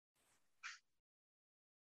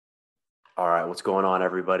All right, what's going on,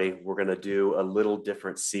 everybody? We're going to do a little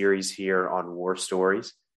different series here on War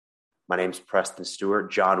Stories. My name's Preston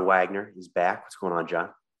Stewart. John Wagner is back. What's going on, John?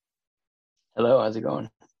 Hello, how's it going?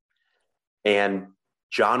 And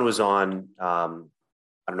John was on, I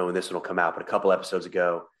don't know when this one will come out, but a couple episodes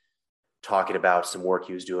ago, talking about some work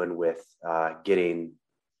he was doing with getting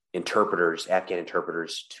interpreters, Afghan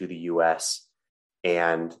interpreters to the U.S.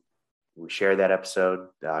 And we shared that episode,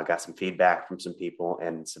 got some feedback from some people,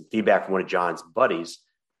 and some feedback from one of John's buddies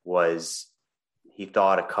was he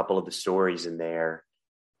thought a couple of the stories in there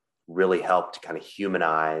really helped to kind of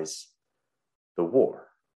humanize the war,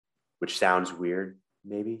 which sounds weird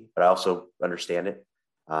maybe, but I also understand it.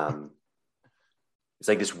 It's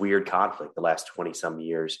like this weird conflict the last 20 some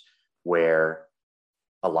years where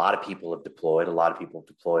a lot of people have deployed, a lot of people have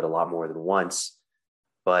deployed a lot more than once,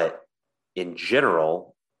 but in general,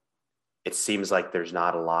 it seems like there's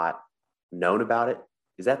not a lot known about it.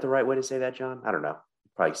 Is that the right way to say that, John? I don't know.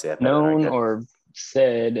 Probably say that better than I Known could. or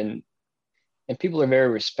said, and people are very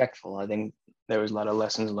respectful. I think there was a lot of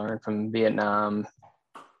lessons learned from Vietnam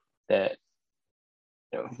that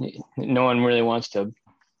no one really wants to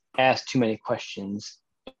ask too many questions,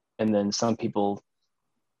 and then some people,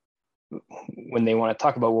 when they want to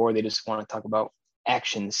talk about war, they just want to talk about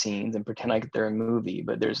action scenes and pretend like they're a movie.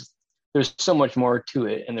 But there's so much more to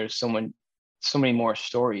it, and there's so many more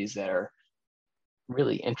stories that are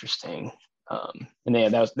really interesting. And yeah,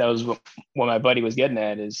 that was what my buddy was getting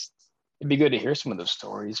at, is it'd be good to hear some of those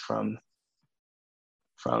stories from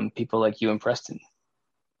people like you and Preston.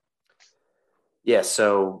 Yeah.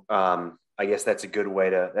 So I guess that's a good way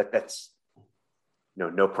to, that's,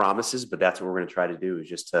 no promises, but that's what we're going to try to do, is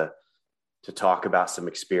just to talk about some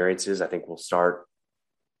experiences. I think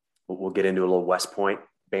we'll get into a little West Point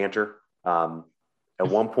banter. At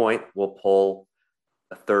one point we'll pull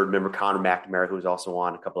a third member, Connor McNamara, who was also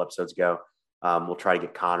on a couple episodes ago. We'll try to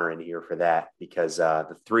get Connor in here for that, because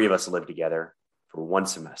the three of us lived together for one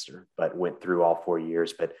semester, but went through all 4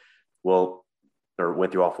 years,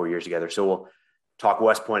 went through all 4 years together. So we'll talk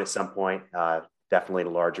West Point at some point, definitely in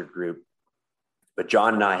a larger group. But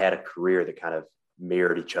John and I had a career that kind of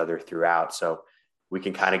mirrored each other throughout. So we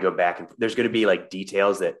can kind of go back, and there's going to be like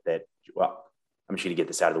details that, well, I'm just going to get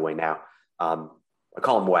this out of the way now. I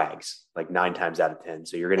call them WAGs, like 9 times out of 10.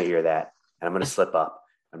 So you're going to hear that, and I'm going to slip up.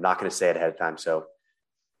 I'm not going to say it ahead of time. So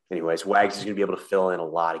anyways, WAGs is going to be able to fill in a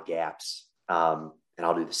lot of gaps. And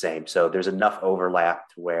I'll do the same. So there's enough overlap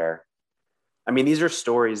to where, I mean, these are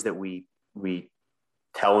stories that we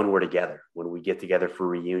tell when we're together, when we get together for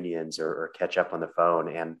reunions or catch up on the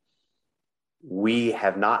phone. And we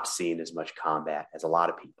have not seen as much combat as a lot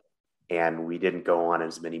of people. And we didn't go on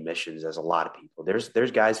as many missions as a lot of people.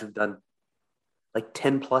 There's guys who've done like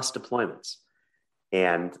 10 plus deployments,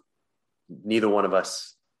 and neither one of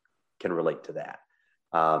us can relate to that.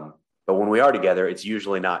 But when we are together, it's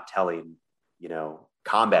usually not telling,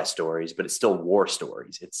 combat stories, but it's still war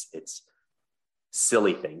stories. It's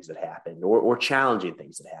silly things that happened or challenging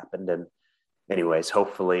things that happened. And anyways,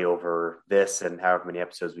 hopefully over this and however many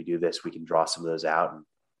episodes we do this, we can draw some of those out and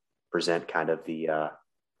present kind of the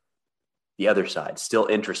other side, still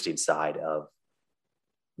interesting side of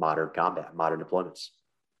modern combat, modern deployments.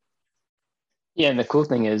 Yeah, and the cool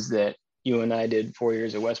thing is that you and I did 4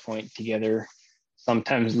 years at West Point together,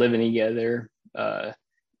 sometimes living together,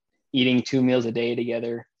 eating 2 meals a day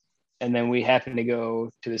together. And then we happened to go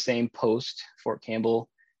to the same post, Fort Campbell.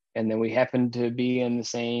 And then we happened to be in the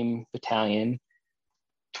same battalion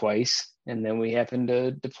twice. And then we happened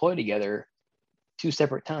to deploy together 2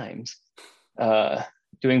 separate times,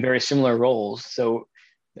 doing very similar roles. So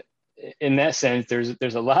in that sense,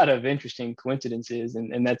 there's a lot of interesting coincidences,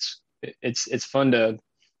 and it's fun to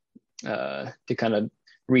kind of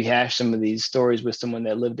rehash some of these stories with someone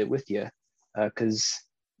that lived it with you. Because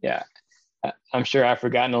I'm sure I've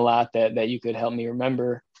forgotten a lot that you could help me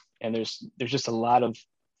remember, and there's just a lot of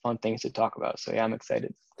fun things to talk about. So yeah, I'm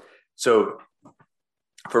excited. So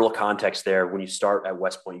for a little context there, when you start at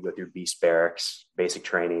West Point, you go through Beast Barracks. Basic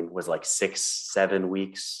training was like 6-7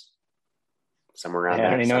 weeks, somewhere around I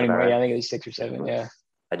don't that. even know anymore. Right? Yeah, I think it was 6 or 7. Yeah.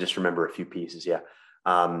 I just remember a few pieces. Yeah.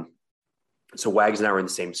 So Wags and I were in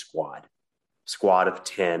the same squad of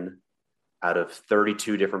 10 out of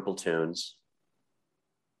 32 different platoons,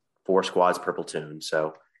 4 squads per platoon.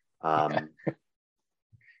 So, right.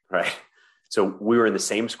 So we were in the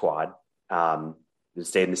same squad, we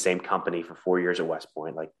stayed in the same company for 4 years at West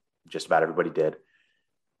Point, like just about everybody did.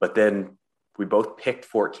 But then we both picked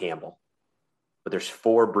Fort Campbell, but there's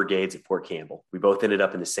 4 brigades at Fort Campbell. We both ended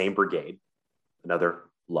up in the same brigade, another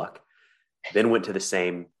luck, then went to the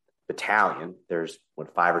same battalion. There's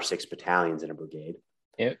 5 or 6 battalions in a brigade.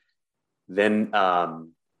 Yep. then,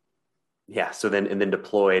 yeah. So then, and then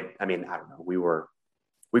deployed. I mean, I don't know.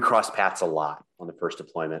 We crossed paths a lot on the first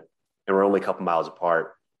deployment, and we're only a couple miles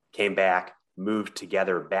apart. Came back, moved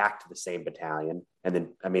together back to the same battalion. And then,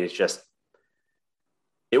 I mean, it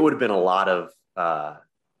would have been a lot of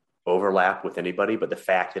overlap with anybody, but the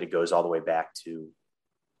fact that it goes all the way back to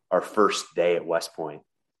our first day at West Point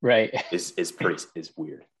Right. is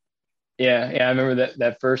weird. Yeah. I remember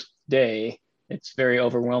that first day. It's very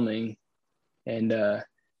overwhelming. And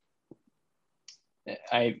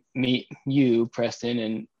I meet you, Preston,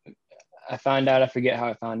 and I forget how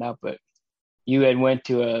I found out, but you had went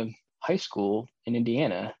to a high school in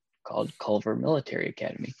Indiana called Culver Military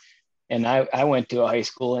Academy. And I went to a high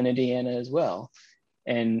school in Indiana as well.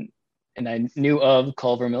 And I knew of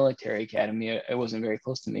Culver Military Academy. It wasn't very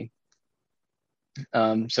close to me.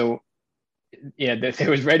 So yeah, there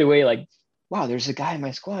was right away like, wow, there's a guy in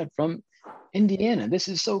my squad from Indiana. This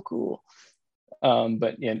is so cool.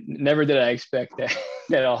 But yeah, never did I expect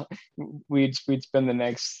that we'd spend the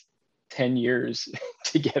next 10 years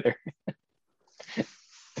together.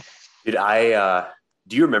 Did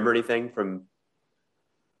do you remember anything from,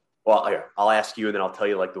 well, here, I'll ask you and then I'll tell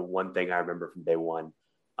you like the one thing I remember from day one.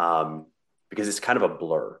 Because it's kind of a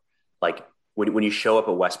blur. Like when you show up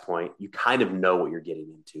at West Point, you kind of know what you're getting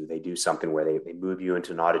into. They do something where they move you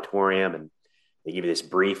into an auditorium and they give you this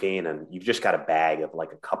briefing, and you've just got a bag of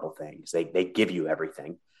like a couple things. They give you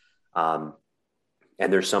everything. And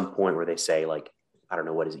there's some point where they say like, I don't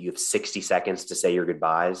know, what is it? You have 60 seconds to say your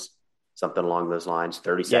goodbyes, something along those lines,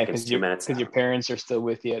 30 seconds, 2 minutes. Because your parents are still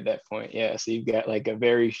with you at that point. Yeah. So you've got like a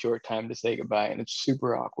very short time to say goodbye, and it's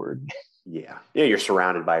super awkward. Yeah. You're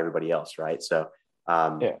surrounded by everybody else. Right. So,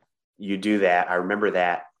 yeah, you do that. I remember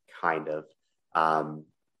that kind of,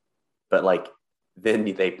 but like, then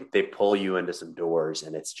they pull you into some doors,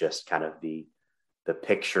 and it's just kind of the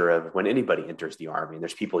picture of when anybody enters the Army, and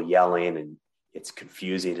there's people yelling and it's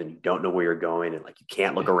confusing and you don't know where you're going, and like, you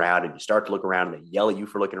can't look around, and you start to look around and they yell at you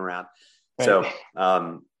for looking around. Right. So,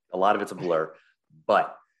 a lot of it's a blur,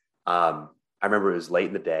 but, I remember it was late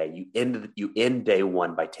in the day. You end day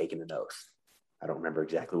one by taking an oath. I don't remember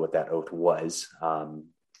exactly what that oath was,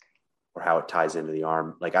 or how it ties into the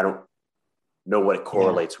arm. Like, I don't know what it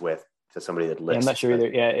correlates with to somebody that lists. Yeah, I'm not sure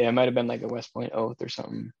either. Yeah, it might have been like a West Point oath or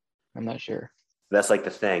something. I'm not sure. That's like the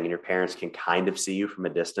thing, and your parents can kind of see you from a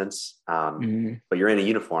distance, but you're in a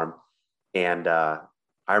uniform. And I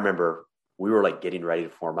remember we were like getting ready to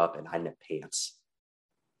form up, and I didn't have pants.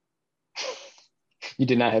 You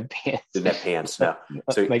did not have pants. Didn't have pants, no.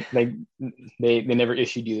 So like they never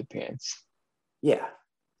issued you the pants. Yeah.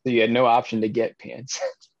 So you had no option to get pants.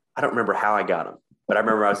 I don't remember how I got them, but I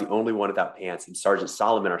remember I was the only one without pants. And Sergeant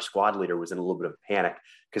Solomon, our squad leader, was in a little bit of panic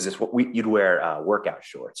because it's what you'd wear workout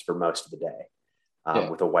shorts for most of the day,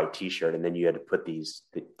 with a white T-shirt, and then you had to put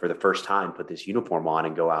for the first time, put this uniform on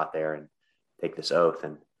and go out there and take this oath.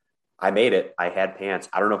 And I made it. I had pants.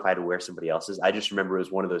 I don't know if I had to wear somebody else's. I just remember it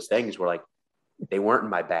was one of those things where like they weren't in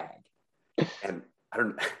my bag, and I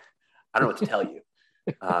don't know what to tell you.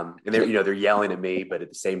 And they're yelling at me, but at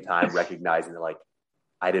the same time recognizing that like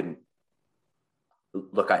I didn't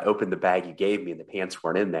look. I opened the bag you gave me, and the pants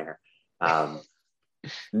weren't in there.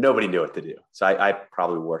 Nobody knew what to do, so I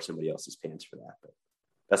probably wore somebody else's pants for that. But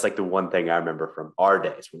that's like the one thing I remember from our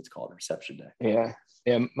days when it's called reception day.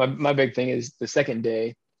 Yeah. My big thing is the second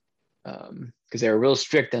day, because they were real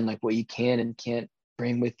strict on like what you can and can't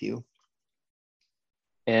bring with you.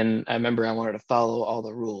 And I remember I wanted to follow all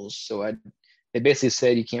the rules. So they basically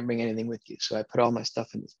said you can't bring anything with you. So I put all my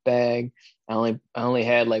stuff in this bag. I only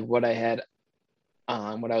had like what I had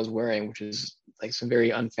on, what I was wearing, which is like some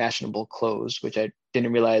very unfashionable clothes, which I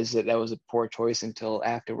didn't realize that was a poor choice until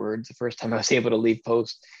afterwards. The first time I was able to leave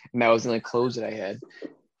post, and that was the only clothes that I had.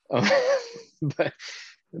 But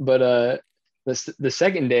the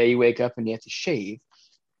second day you wake up and you have to shave,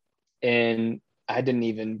 and I didn't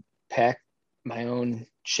even pack my own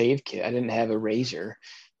shave kit. I didn't have a razor.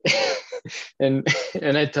 and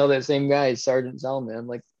I tell that same guy, Sergeant Solomon, I'm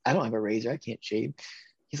like, I don't have a razor. I can't shave.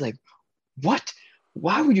 He's like, what?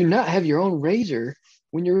 Why would you not have your own razor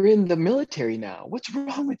when you're in the military now? What's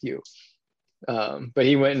wrong with you? But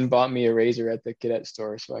he went and bought me a razor at the cadet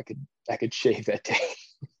store so I could shave that day.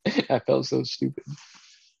 I felt so stupid.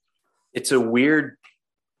 It's a weird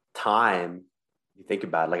time. You think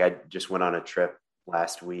about it. Like, I just went on a trip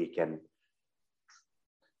last week, and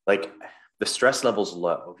like the stress level's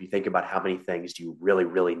low. If you think about how many things do you really,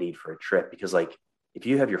 really need for a trip, because like if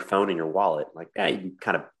you have your phone in your wallet, like you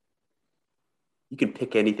can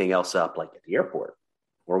pick anything else up like at the airport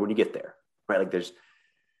or when you get there, right? Like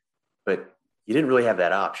but you didn't really have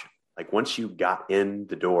that option. like once you got in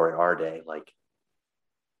the door at our day, like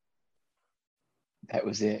that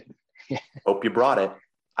was it. hope you brought it.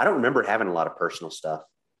 I don't remember having a lot of personal stuff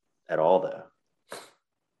at all though.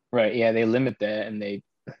 Right. Yeah. They limit that, and I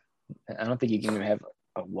don't think you can even have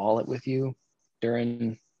a wallet with you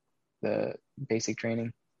during the basic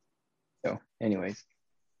training. So anyways,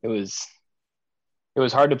 it was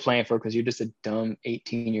hard to plan for because you're just a dumb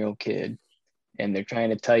 18-year-old kid, and they're trying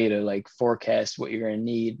to tell you to like forecast what you're going to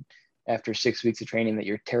need after 6 weeks of training that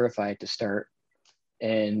you're terrified to start.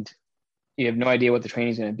 And you have no idea what the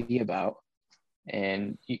training is going to be about.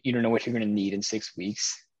 And you don't know what you're going to need in 6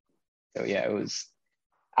 weeks. So yeah,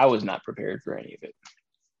 I was not prepared for any of it.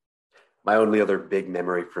 My only other big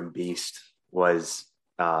memory from Beast was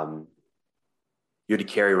you had to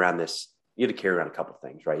carry around a couple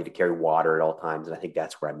things, right? You had to carry water at all times. And I think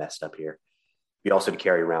that's where I messed up here. You also had to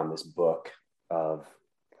carry around this book of,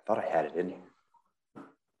 I thought I had it in here.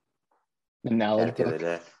 The knowledge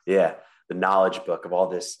book. Yeah. The knowledge book of all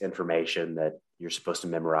this information that you're supposed to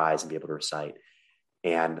memorize and be able to recite.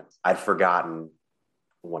 And I'd forgotten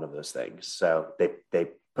one of those things. So they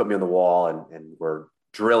put me on the wall and were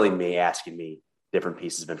drilling me, asking me different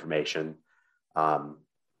pieces of information. And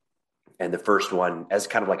the first one as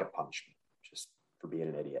kind of like a punishment, just for being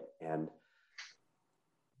an idiot. And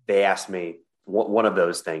they asked me, one of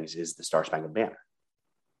those things is the Star Spangled Banner.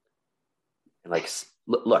 And like,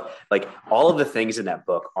 look, like all of the things in that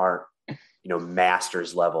book aren't,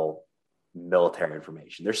 master's level military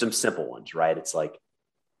information. There's some simple ones, right? It's like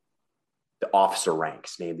the officer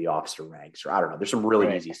ranks, name the officer ranks, or I don't know. There's some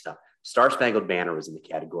really easy stuff. Star Spangled Banner was in the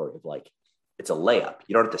category of like, it's a layup.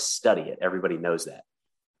 You don't have to study it. Everybody knows that.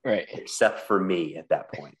 Right. Except for me at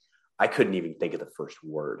that point. I couldn't even think of the first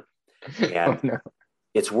word. And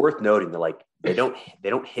it's worth noting that like, they don't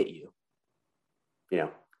hit you.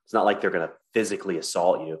 It's not like they're going to physically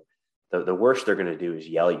assault you. The worst they're going to do is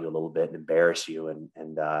yell at you a little bit and embarrass you.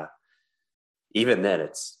 And even then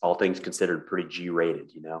it's all things considered pretty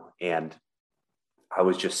G-rated, and I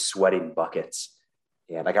was just sweating buckets.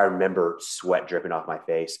 And like, I remember sweat dripping off my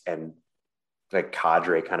face and like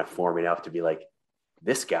cadre kind of forming up to be like,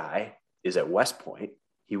 this guy is at West Point.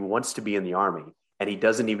 He wants to be in the Army and he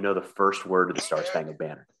doesn't even know the first word of the Star Spangled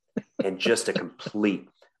Banner. And just a complete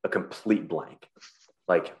blank.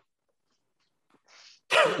 Like,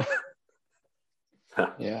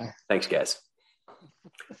 yeah. Thanks, guys.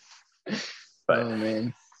 But, oh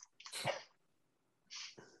man.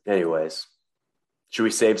 Anyways, should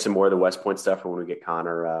we save some more of the West Point stuff for when we get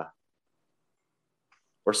Connor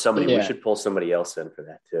or somebody? Yeah. We should pull somebody else in for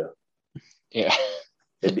that too. Yeah.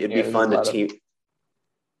 It'd be fun to team.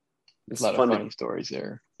 There's a lot of funny stories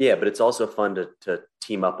there. Yeah, but it's also fun to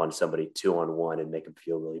team up on somebody 2-on-1 and make them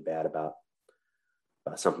feel really bad about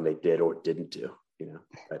something they did or didn't do,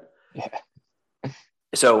 But yeah.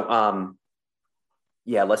 So,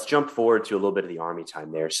 let's jump forward to a little bit of the Army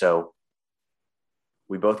time there. So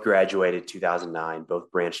we both graduated 2009,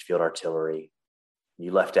 both branched field artillery.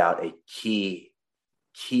 You left out a key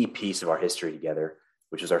piece of our history together,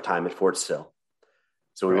 which was our time at Fort Sill.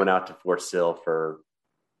 So we went out to Fort Sill for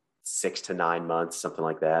 6 to 9 months, something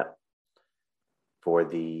like that, for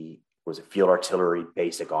was it field artillery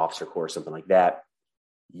basic officer course, something like that.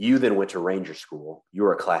 You then went to Ranger School. You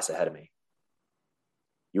were a class ahead of me.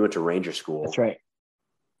 You went to Ranger School. That's right.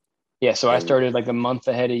 Yeah, so I started like a month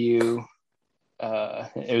ahead of you.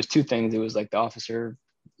 It was two things. It was like the officer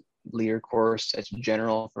leader course that's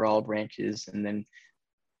general for all branches. And then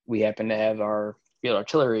we happened to have our field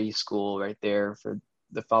artillery school right there for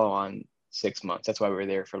the follow-on 6 months. That's why we were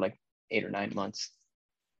there for like 8 or 9 months.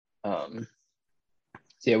 So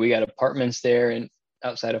yeah, we got apartments there and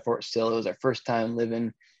outside of Fort Sill. It was our first time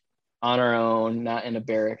living on our own, not in a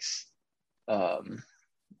barracks.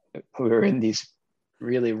 We were in these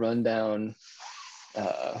really rundown,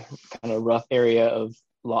 kind of rough area of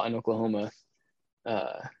Lawton, Oklahoma.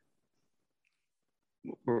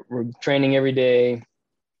 We're training every day.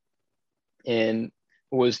 And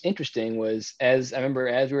what was interesting was, as we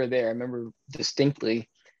were there, I remember distinctly,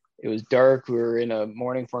 it was dark. We were in a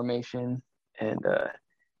morning formation, and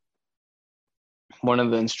one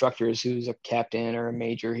of the instructors, who's a captain or a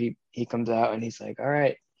major, he comes out and he's like, all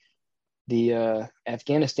right, the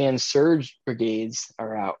Afghanistan surge brigades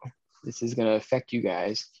are out. This is going to affect you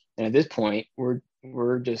guys. And at this point,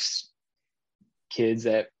 we're just kids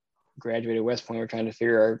that graduated West Point. We're trying to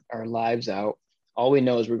figure our lives out. All we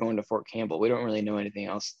know is we're going to Fort Campbell. We don't really know anything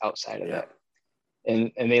else outside of that.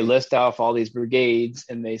 And they list off all these brigades,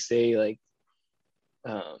 and they say like,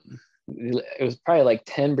 it was probably like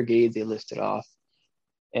 10 brigades they listed off.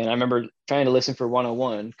 And I remember trying to listen for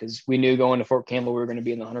 101 because we knew going to Fort Campbell we were going to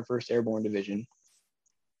be in the 101st Airborne Division.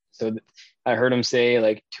 So I heard him say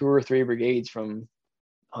like 2 or 3 brigades from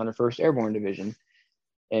 101st Airborne Division.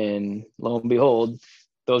 And lo and behold,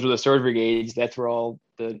 those were the surge brigades. That's where all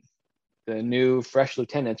the new fresh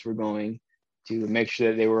lieutenants were going to make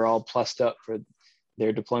sure that they were all plussed up for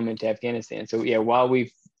their deployment to Afghanistan. So yeah, while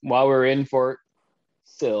we were in Fort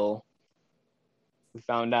Sill, we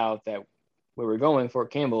found out that where we're going,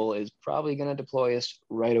 Fort Campbell, is probably going to deploy us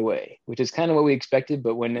right away, which is kind of what we expected.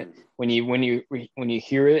 But when you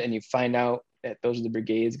hear it and you find out that those are the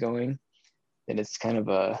brigades going, then it's kind of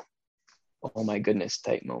a oh my goodness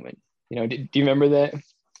type moment. You know, do you remember that?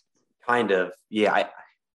 Kind of, yeah.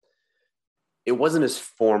 It wasn't as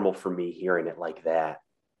formal for me hearing it like that.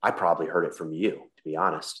 I probably heard it from you, to be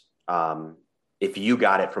honest. If you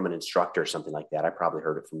got it from an instructor or something like that, I probably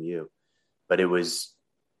heard it from you. But it was,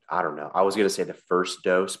 I don't know. I was going to say the first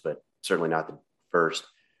dose, but certainly not the first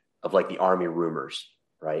of like the Army rumors,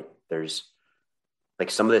 right? There's like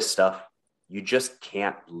some of this stuff you just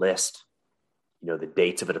can't list, the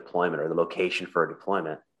dates of a deployment or the location for a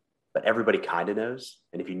deployment, but everybody kind of knows.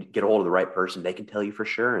 And if you get a hold of the right person, they can tell you for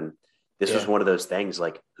sure. And this was one of those things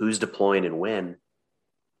like who's deploying and when.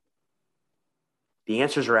 The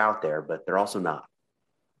answers are out there, but they're also not.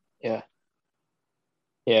 Yeah.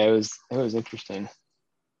 Yeah, it was interesting.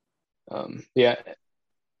 Yeah.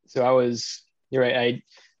 So you're right.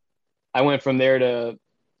 I went from there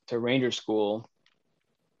to Ranger School,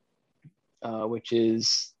 which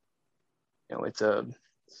is, it's a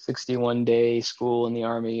 61-day school in the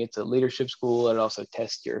Army. It's a leadership school. It also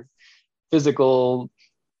tests your physical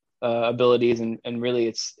abilities, and really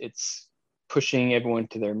it's pushing everyone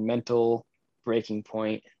to their mental breaking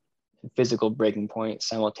point and physical breaking point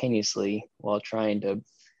simultaneously while trying to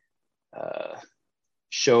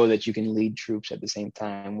show that you can lead troops at the same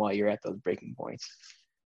time while you're at those breaking points.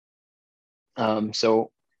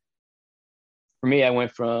 So for me, I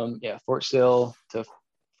went from Fort Sill to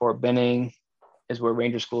Fort Benning is where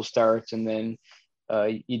Ranger School starts, and then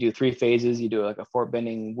you do 3 phases. You do like a Fort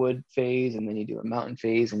Benning wood phase, and then you do a mountain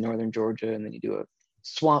phase in northern Georgia, and then you do a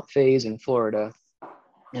swamp phase in Florida.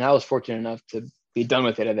 And I was fortunate enough to be done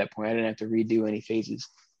with it at that point. I didn't have to redo any phases.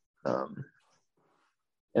 And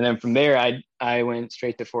then from there, I went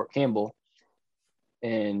straight to Fort Campbell,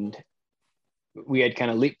 and we had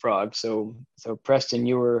kind of leapfrog. So Preston,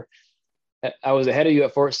 I was ahead of you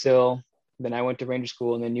at Fort Sill. Then I went to Ranger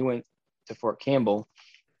School, and then you went to Fort Campbell.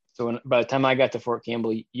 So by the time I got to Fort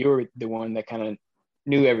Campbell, you were the one that kind of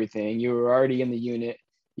knew everything. You were already in the unit.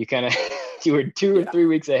 You kind of you were 2 or 3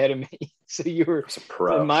 weeks ahead of me. So you were,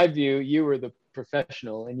 in my view, you were the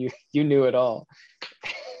professional, and you knew it all.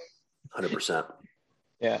 100%.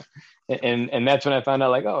 Yeah. And that's when I found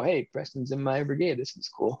out, like, oh, hey, Preston's in my brigade. This is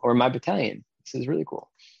cool. Or my battalion. This is really cool.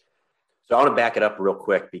 So I want to back it up real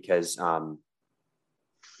quick because,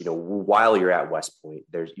 while you're at West Point,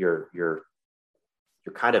 you're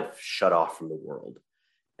kind of shut off from the world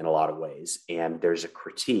in a lot of ways. And there's a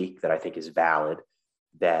critique that I think is valid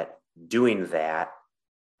that doing that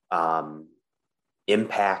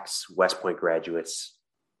impacts West Point graduates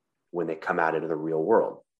when they come out into the real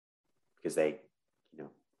world, because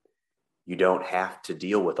you don't have to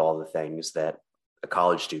deal with all the things that a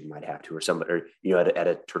college student might have to, or somebody, at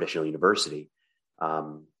a traditional university,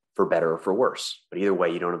 for better or for worse. But either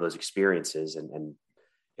way, you don't have those experiences, and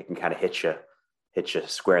it can kind of hit you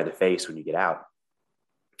square in the face when you get out.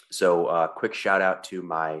 So quick shout out to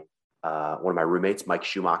one of my roommates, Mike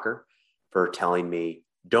Schumacher, for telling me,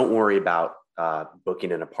 don't worry about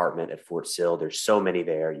booking an apartment at Fort Sill. There's so many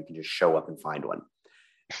there. You can just show up and find one.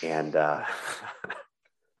 And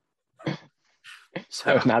so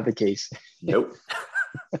that was not the case. Nope.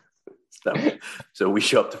 So we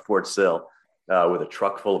show up to Fort Sill with a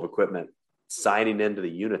truck full of equipment, signing into the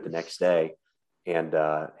unit the next day, and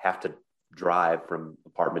have to drive from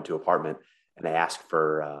apartment to apartment. And they ask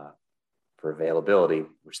for availability,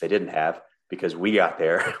 which they didn't have, because we got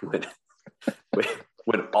there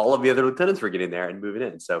when all of the other lieutenants were getting there and moving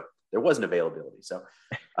in. So there wasn't availability. So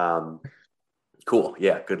cool.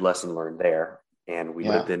 Yeah. Good lesson learned there. And we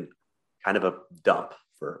lived in kind of a dump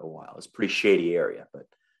for a while. It's a pretty shady area, but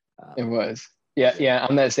it was. Yeah.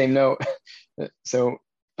 On that same note. So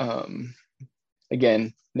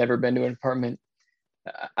again, never been to an apartment.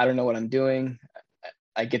 I don't know what I'm doing.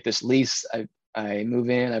 I get this lease. I move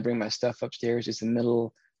in, I bring my stuff upstairs. It's the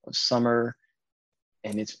middle of summer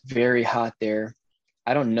and it's very hot there.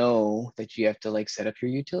 I don't know that you have to like set up your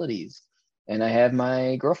utilities. And I have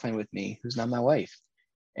my girlfriend with me, who's not my wife.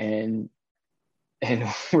 And and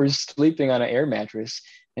we're sleeping on an air mattress,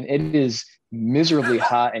 and it is miserably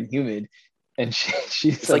hot and humid. And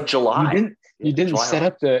she's It's like July. you Yeah, didn't July, set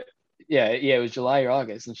up August. the, yeah, it was July or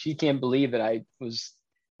August, and she can't believe that I was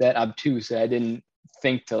that obtuse that I didn't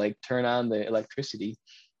think to like turn on the electricity.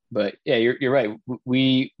 But yeah, you're right.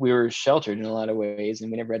 We were sheltered in a lot of ways,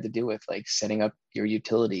 and we never had to deal with like setting up your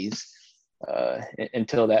utilities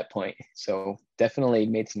until that point. So definitely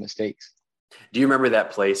made some mistakes. Do you remember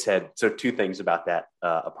that place had, so two things about that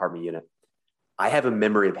apartment unit. I have a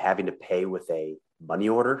memory of having to pay with a money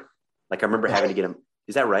order. Like I remember having to get them.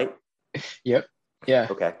 Is that right? Yep. Yeah.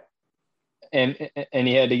 Okay. And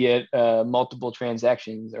he had to get multiple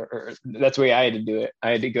transactions, or that's the way I had to do it. I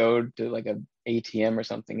had to go to like a ATM or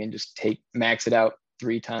something and just max it out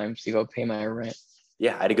 3 times to go pay my rent.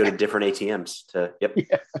 Yeah. I had to go to different ATMs to, yep.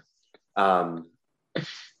 Yeah. Um,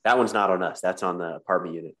 that one's not on us. That's on the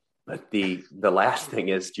apartment unit. But the last thing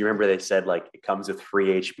is, do you remember they said like it comes with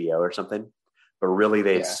free HBO or something? But really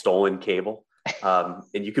they had Yeah. stolen cable.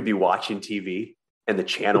 And you could be watching TV and the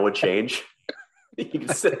channel would change. You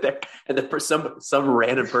could sit there and some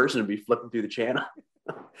random person would be flipping through the channel.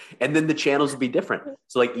 And then the channels would be different.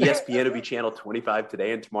 So like ESPN would be channel 25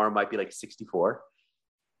 today and tomorrow might be like 64.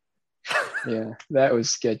 Yeah, that was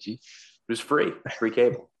sketchy. It was free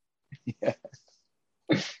cable. Yeah.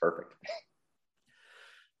 Perfect.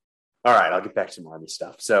 All right, I'll get back to some Army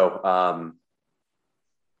stuff. So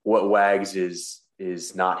what Wags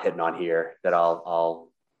is not hitting on here that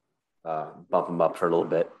I'll bump him up for a little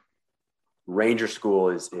bit. Ranger School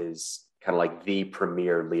is kind of like the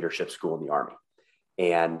premier leadership school in the Army.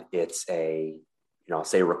 And it's I'll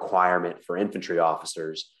say requirement for infantry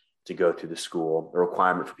officers to go through the school, a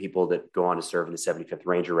requirement for people that go on to serve in the 75th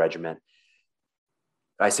Ranger Regiment.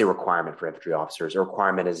 I say requirement for infantry officers. A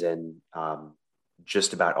requirement is in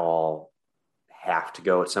just about all have to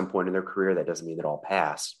go at some point in their career. That doesn't mean that all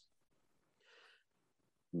pass.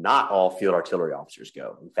 Not all field artillery officers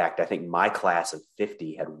go. In fact, I think my class of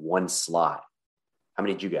 50 had one slot. How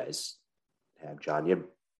many did you guys have, John?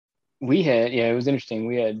 We had, yeah, it was interesting.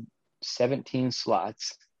 We had 17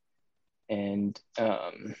 slots, and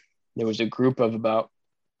there was a group of about,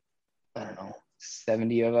 I don't know,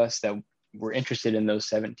 70 of us that were interested in those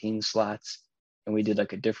 17 slots. And we did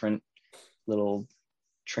like a different little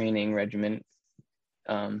training regimen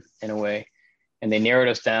in a way. And they narrowed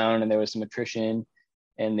us down, and there was some attrition.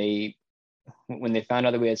 And when they found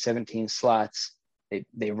out that we had 17 slots,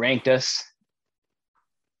 they ranked us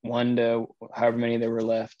 1 to however many there were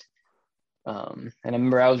left. And I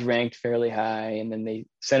remember I was ranked fairly high, and then they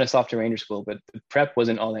sent us off to Ranger School, but the prep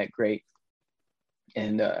wasn't all that great.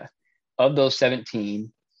 And of those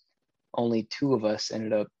 17, only 2 of us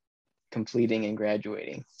ended up completing and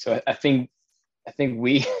graduating. So I think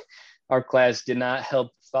our class did not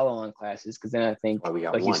help follow-on classes, because then I think,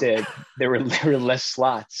 like you said, there were less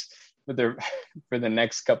slots for the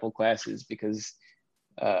next couple classes, because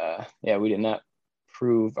we did not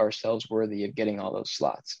prove ourselves worthy of getting all those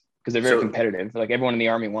slots, because they're very competitive. Like everyone in the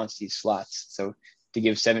Army wants these slots. So to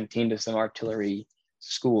give 17 to some artillery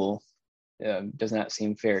school does not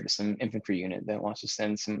seem fair to some infantry unit that wants to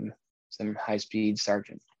send some high-speed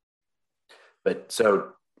sergeant. But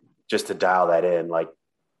so just to dial that in, like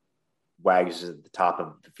Wags is at the top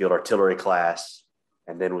of the field artillery class,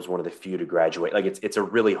 and then was one of the few to graduate. Like it's a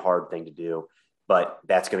really hard thing to do, but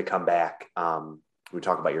that's going to come back. We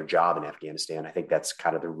talk about your job in Afghanistan. I think that's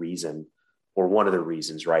kind of the reason, or one of the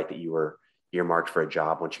reasons, right, that you were earmarked for a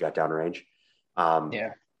job once you got downrange.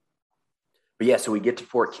 Yeah. But yeah, so we get to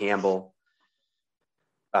Fort Campbell,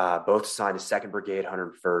 both assigned to 2nd Brigade,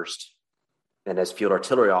 101st. And as field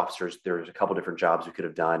artillery officers, there's a couple different jobs we could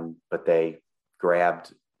have done, but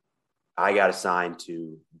I got assigned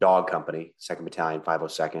to Dog Company, 2nd Battalion,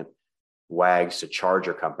 502nd, Wags to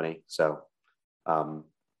Charger Company. So,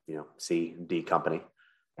 C and D Company.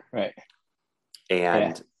 Right.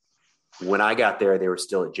 And when I got there, they were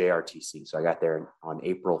still at JRTC. So I got there on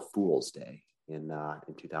April Fool's Day in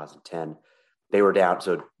 2010. They were down,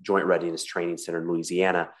 so Joint Readiness Training Center in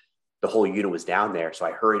Louisiana. The whole unit was down there. So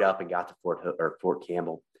I hurried up and got to Fort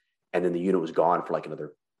Campbell. And then the unit was gone for like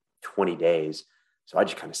another 20 days. So I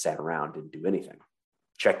just kind of sat around, didn't do anything.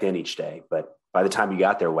 Checked in each day. But by the time you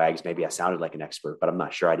got there, Wags, maybe I sounded like an expert, but I'm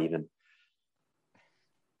not sure I'd even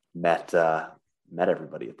met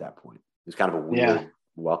everybody at that point. It was kind of a weird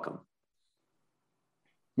welcome.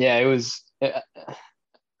 Yeah, it was.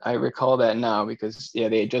 I recall that now because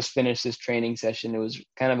they had just finished this training session. It was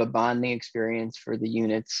kind of a bonding experience for the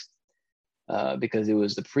units because it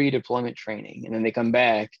was the pre-deployment training, and then they come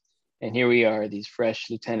back, and here we are, these fresh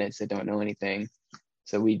lieutenants that don't know anything.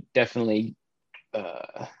 So we definitely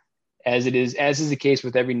as is the case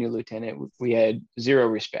with every new lieutenant, we had zero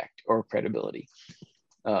respect or credibility.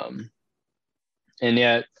 And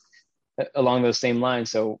yet, along those same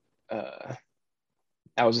lines, so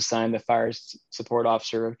I was assigned the fire support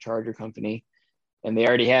officer of Charger Company, and they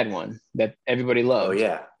already had one that everybody loved. Oh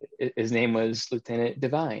yeah. His name was Lieutenant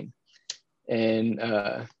Devine, and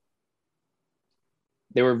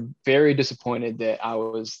they were very disappointed that I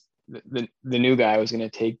was the new guy was going to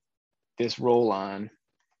take this role on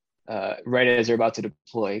right as they're about to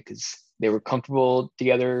deploy, because they were comfortable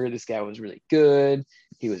together. This guy was really good.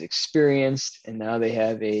 He was experienced, and now they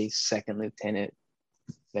have a second lieutenant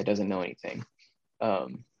that doesn't know anything. So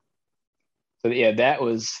yeah, that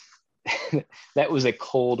was that was a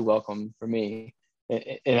cold welcome for me.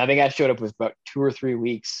 And I think I showed up with about 2 or 3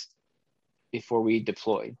 weeks before we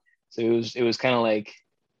deployed. So it was kind of like,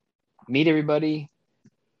 meet everybody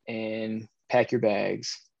and pack your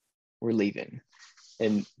bags. We're leaving.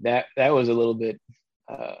 And that was a little bit,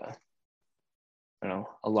 I don't know,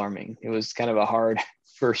 alarming. It was kind of a hard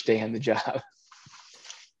first day on the job.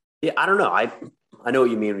 Yeah, I don't know. I know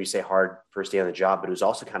what you mean when you say hard first day on the job, but it was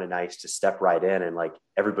also kind of nice to step right in and like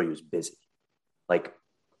everybody was busy. Like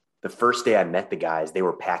the first day I met the guys, they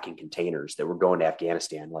were packing containers that were going to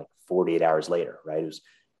Afghanistan like 48 hours later, right? It was,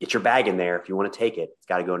 get your bag in there. If you want to take it, it's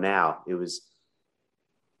got to go now. It was,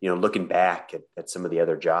 looking back at some of the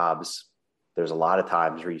other jobs, there's a lot of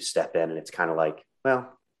times where you step in and it's kind of like,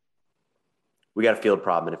 well, we got a field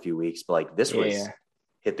problem in a few weeks, but like this was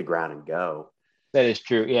hit the ground and go. That is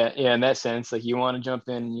true. Yeah. Yeah. In that sense, like you want to jump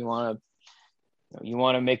in, you want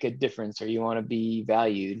to make a difference, or you want to be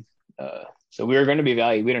valued. So we were going to be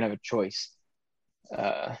valued. We don't have a choice.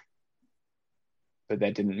 But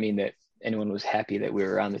that didn't mean that anyone was happy that we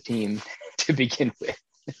were on the team to begin with.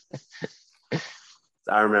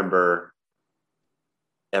 I remember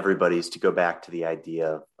everybody's, to go back to the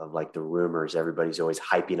idea of like the rumors, everybody's always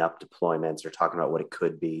hyping up deployments or talking about what it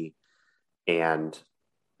could be. And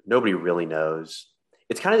nobody really knows.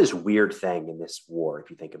 It's kind of this weird thing in this war, if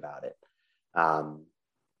you think about it.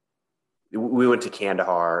 We went to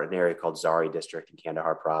Kandahar, an area called Zari district in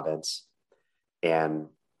Kandahar province, and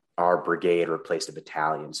our brigade replaced a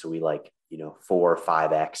battalion. So we 4 or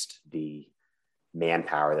 5x'd the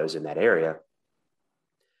manpower that was in that area.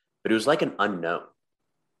 But it was like an unknown.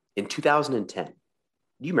 In 2010, do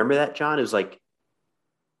you remember that, John? It was like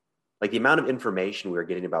the amount of information we were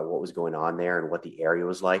getting about what was going on there and what the area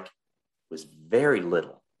was like was very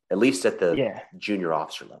little, at least at the junior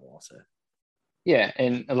officer level, I'll say. Yeah.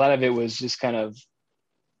 And a lot of it was just kind of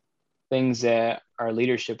things that our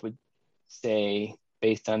leadership would say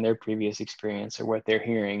based on their previous experience or what they're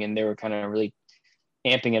hearing. And they were kind of really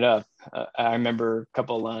amping it up. I remember a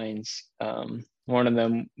couple of lines. One of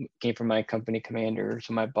them came from my company commander,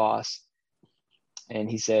 so my boss. And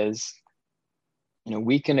he says,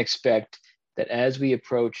 we can expect that as we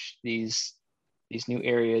approach these new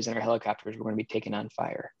areas in our helicopters, we're going to be taken on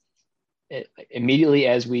fire. Immediately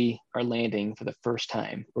as we are landing for the first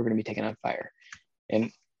time, we're going to be taken on fire.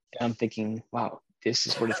 And I'm thinking, wow, this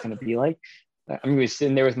is what it's going to be like. I'm going to be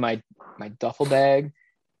sitting there with my duffel bag,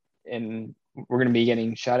 and we're going to be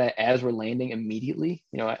getting shot at as we're landing immediately,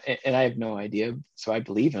 and I have no idea. So I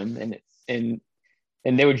believe him, and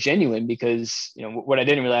they were genuine, because, what I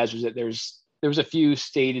didn't realize was that there was a few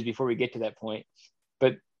stages before we get to that point,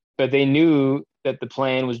 but they knew that the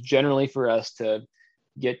plan was generally for us to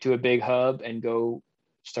get to a big hub and go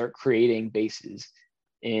start creating bases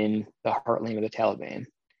in the heartland of the Taliban.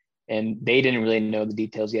 And they didn't really know the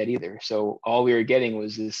details yet either. So all we were getting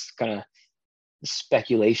was this kind of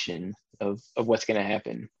speculation of what's going to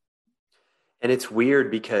happen. And it's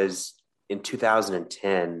weird because in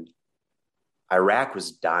 2010, Iraq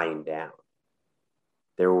was dying down.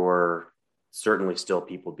 There were certainly still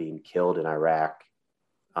people being killed in Iraq.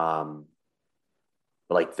 But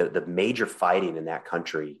like the major fighting in that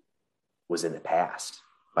country was in the past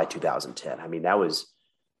by 2010. I mean, that was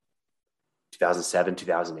 2007,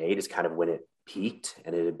 2008 is kind of when it peaked,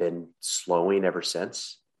 and it had been slowing ever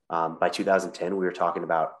since. By 2010, we were talking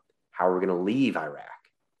about how we're going to leave Iraq.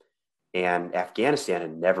 And Afghanistan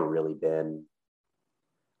had never really been,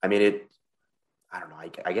 I don't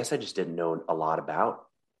know. I guess I just didn't know a lot about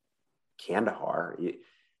Kandahar.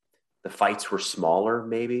 The fights were smaller,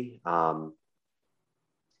 maybe.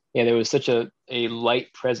 There was such a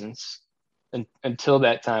light presence until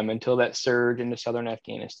that time, until that surge into southern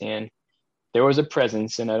Afghanistan. There was a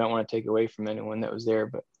presence, and I don't want to take away from anyone that was there,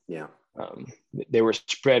 but they were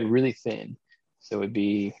spread really thin. So it would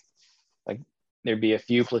be like there'd be a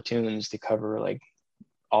few platoons to cover like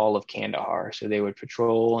all of Kandahar. So they would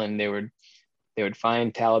patrol, and they would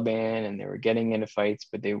find Taliban, and they were getting into fights,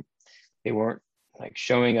 but They weren't like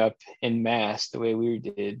showing up in mass the way we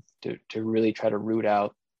did to really try to root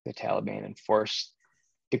out the Taliban and force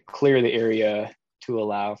to clear the area to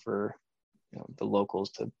allow for the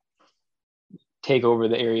locals to take over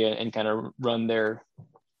the area and kind of run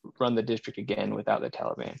the district again without the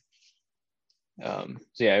Taliban.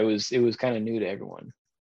 So yeah, it was kind of new to everyone.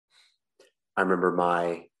 I remember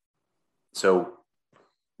my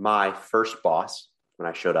first boss when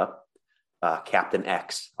I showed up, Captain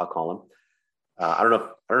X, I'll call him. I don't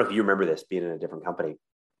know if you remember this, being in a different company.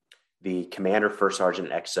 The commander, first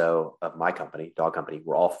sergeant, and XO of my company, dog company,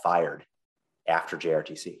 were all fired after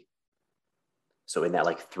JRTC. So in that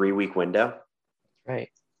like 3-week window, right?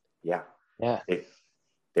 Yeah, yeah,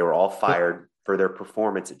 they were all fired for their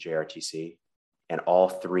performance at JRTC, and all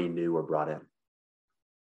 3 new were brought in.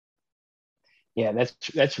 Yeah,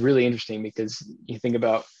 that's really interesting, because you think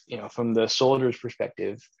about, from the soldiers'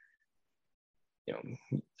 perspective,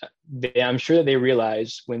 I'm sure that they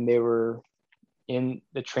realized when they were in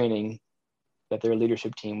the training that their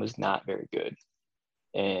leadership team was not very good.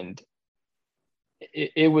 And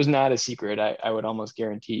it was not a secret. I would almost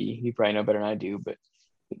guarantee, you probably know better than I do, but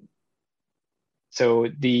so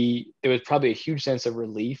there was probably a huge sense of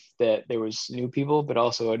relief that there was new people, but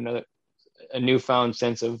also a newfound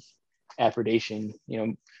sense of approbation.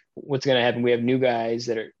 What's going to happen? We have new guys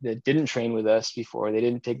that didn't train with us before. They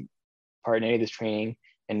didn't take part in any of this training,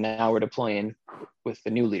 and now we're deploying with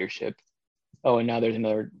the new leadership. Oh, and now there's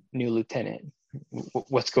another new lieutenant.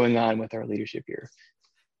 What's going on with our leadership here?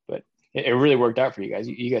 But it really worked out for you guys.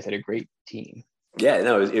 You guys had a great team. Yeah,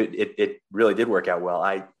 no, it really did work out well.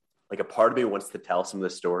 A part of me wants to tell some of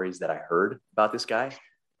the stories that I heard about this guy,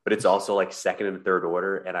 but it's also like second and third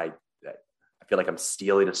order, and I feel like I'm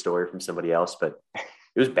stealing a story from somebody else, but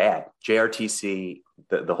it was bad. JRTC,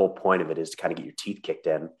 the whole point of it is to kind of get your teeth kicked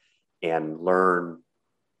in and learn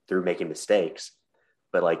through making mistakes.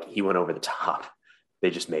 But like, he went over the top. They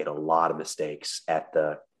just made a lot of mistakes at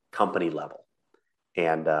the company level.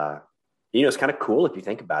 And, it's kind of cool if you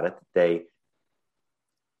think about it,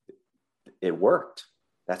 it worked.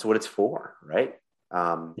 That's what it's for, right?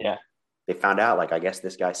 Yeah. They found out, like, I guess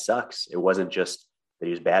this guy sucks. It wasn't just that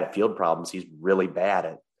he was bad at field problems. He's really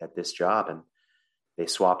bad at this job. And they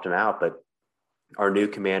swapped him out. But our new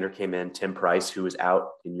commander came in, Tim Price, who is out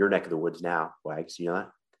in your neck of the woods now. Wags, you know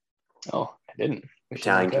that? Oh, I didn't.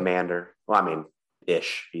 Battalion commander. Well, I mean,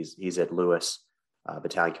 ish. He's at Lewis,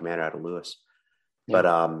 battalion commander out of Lewis. Yeah. But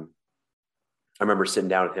I remember sitting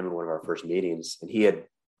down with him in one of our first meetings, and he had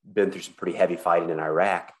been through some pretty heavy fighting in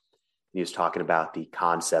Iraq. And he was talking about the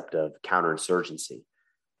concept of counterinsurgency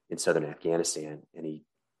in southern Afghanistan. And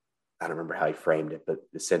I don't remember how he framed it, but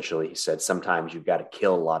essentially he said, sometimes you've got to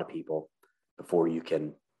kill a lot of people before you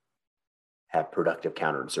can have productive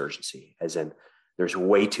counterinsurgency. As in, there's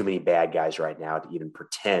way too many bad guys right now to even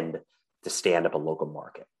pretend to stand up a local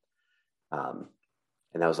market.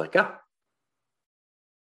 And I was like, oh,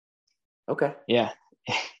 okay. Yeah.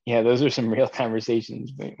 Yeah. Those are some real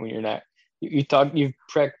conversations when you're not,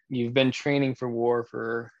 you've been training for war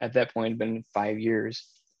for, at that point, been 5 years.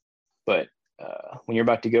 But when you're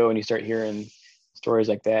about to go and you start hearing stories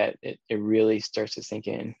like that, it really starts to sink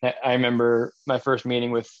in. I remember my first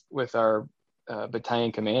meeting with our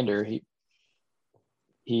battalion commander.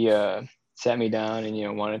 He sat me down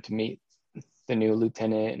and wanted to meet the new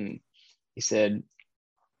lieutenant, and he said,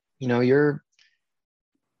 your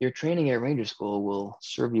training at Ranger School will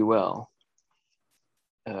serve you well.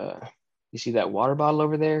 You see that water bottle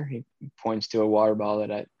over there? He points to a water bottle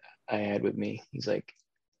that I had with me. He's like,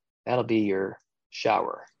 that'll be your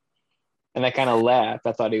shower. And I kind of laughed.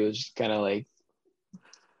 I thought he was kind of like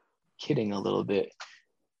kidding a little bit.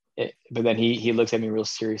 But then he looks at me real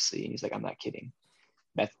seriously, and he's like, I'm not kidding.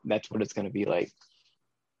 That's what it's going to be like.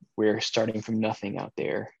 We're starting from nothing out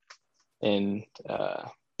there. And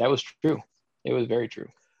that was true. It was very true.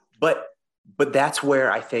 But that's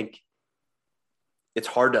where I think it's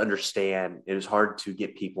hard to understand. It is hard to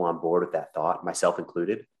get people on board with that thought, myself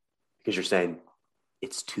included, because you're saying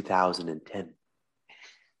it's 2010.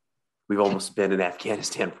 We've almost been in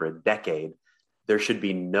Afghanistan for a decade. There should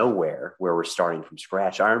be nowhere where we're starting from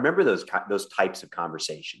scratch. I remember those types of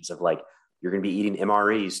conversations of like, you're going to be eating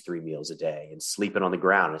MREs 3 meals a day and sleeping on the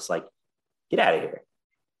ground. It's like, get out of here.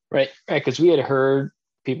 Right. Because we had heard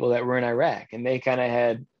people that were in Iraq, and they kind of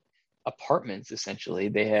had apartments, essentially.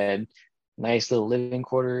 They had nice little living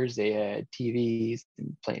quarters. They had TVs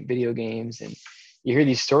and playing video games. And you hear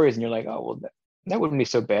these stories and you're like, oh, well, that wouldn't be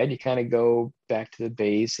so bad. You kind of go back to the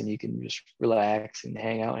base and you can just relax and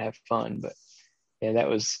hang out and have fun. But yeah, that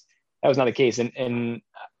was not the case. And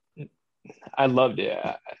I loved it.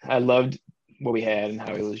 I loved what we had and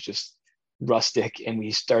how it was just rustic, and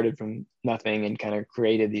we started from nothing and kind of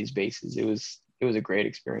created these bases. It was a great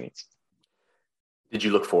experience. Did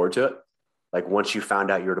you look forward to it? Like once you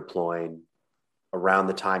found out you're deploying around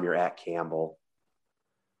the time you're at Campbell?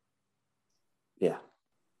 Yeah.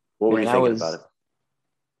 What were you And thinking about it?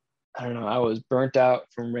 I don't know, I was burnt out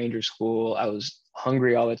from Ranger School. I was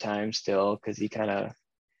hungry all the time still because you kind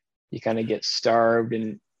of get starved,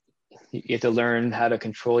 and you get to learn how to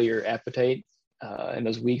control your appetite in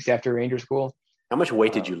those weeks after Ranger School. How much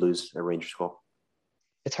weight did Uh, you lose at Ranger School?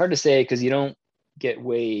 it's hard to say because you don't get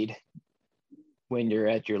weighed when you're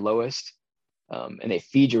at your lowest, and they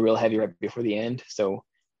feed you real heavy right before the end. So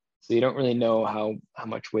you don't really know how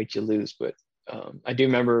much weight you lose. But I do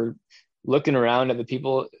remember looking around at the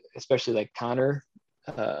people, especially like Connor,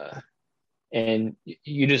 uh, and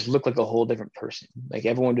you just look like a whole different person. Like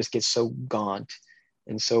everyone just gets so gaunt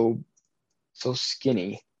and so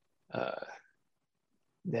skinny uh,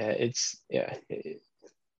 that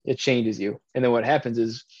it changes you. And then what happens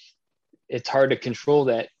is it's hard to control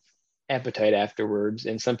that appetite afterwards.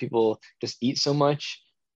 And some people just eat so much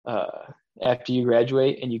uh, after you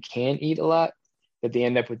graduate, and you can eat a lot, that they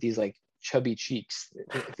end up with these like chubby cheeks.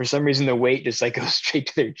 For some reason, the weight just like goes straight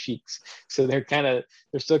to their cheeks. So they're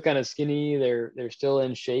still kind of skinny. They're still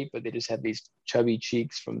in shape, but they just have these chubby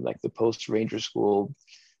cheeks from like the post Ranger School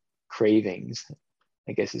cravings,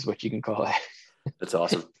 I guess is what you can call it. That's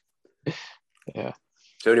awesome. Yeah.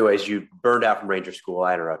 So anyways, you burned out from Ranger School.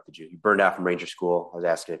 I interrupted you. You burned out from Ranger School. I was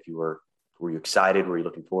asking if were you excited? Were you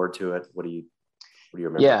looking forward to it? What do you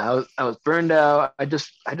remember? Yeah, I was burned out. I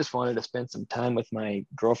just wanted to spend some time with my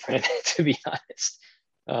girlfriend, to be honest.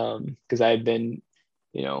 Because I had been,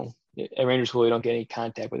 you know, at Ranger School, you don't get any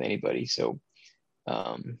contact with anybody. So,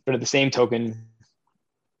 but at the same token,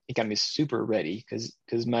 it got me super ready because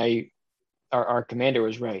our commander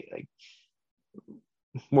was right. Like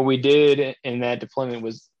what we did in that deployment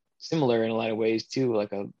was similar in a lot of ways to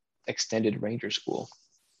like a extended Ranger School.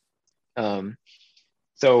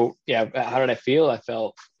 So yeah, how did I feel? I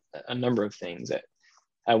felt a number of things. That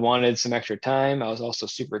I wanted some extra time. I was also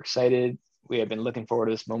super excited. We had been looking forward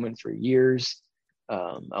to this moment for years.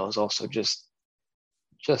 I was also just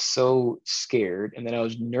so scared, and then I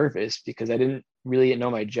was nervous because I didn't really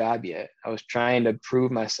know my job yet. I was trying to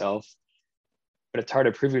prove myself, but it's hard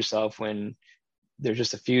to prove yourself when there's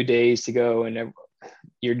just a few days to go, and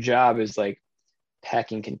your job is like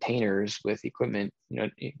packing containers with equipment. You know,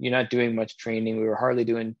 you're not doing much training. We were hardly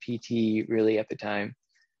doing PT really at the time.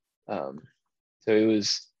 So it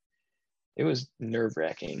was nerve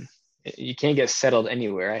wracking. You can't get settled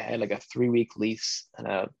anywhere. I had like a 3-week lease on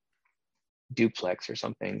a duplex or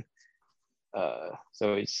something.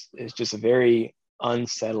 So it's just a very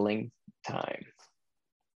unsettling time.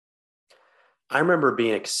 I remember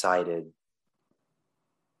being excited.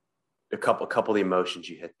 A couple of the emotions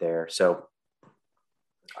you hit there. So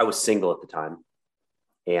I was single at the time,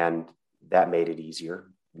 and that made it easier.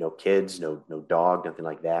 No kids, no dog, nothing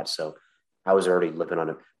like that. So I was already living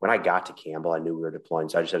on when I got to Campbell, I knew we were deploying.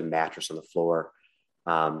 So I just had a mattress on the floor.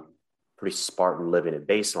 Pretty Spartan living at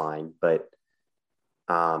baseline, but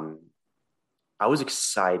I was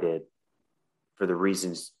excited for the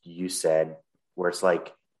reasons you said, where it's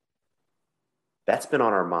like, that's been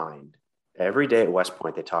on our mind. Every day at West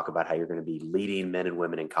Point, they talk about how you're going to be leading men and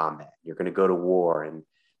women in combat. You're going to go to war, and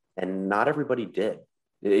not everybody did,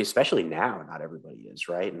 especially now. Not everybody is,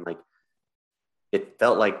 right? And like, it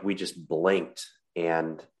felt like we just blinked,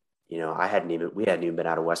 and we hadn't even been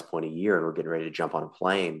out of West Point a year, and we're getting ready to jump on a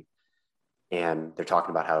plane, and they're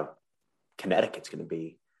talking about how kinetic it's going to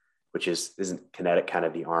be, which isn't kinetic kind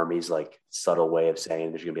of the Army's like subtle way of saying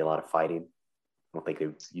there's going to be a lot of fighting? I don't think they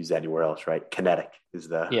use that anywhere else, right? Kinetic is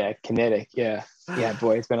the kinetic. Yeah.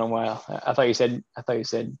 Boy, it's been a while. I thought you said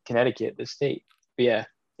Connecticut, the state. But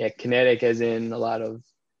yeah, kinetic as in a lot of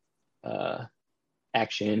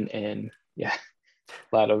action and a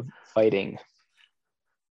lot of fighting.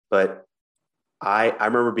 But I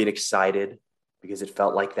remember being excited because it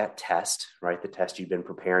felt like that test, right? The test you've been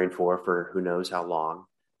preparing for who knows how long.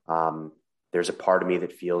 There's a part of me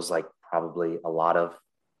that feels like probably a lot of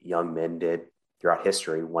young men did throughout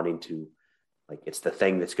history, wanting to, like, it's the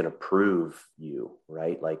thing that's going to prove you,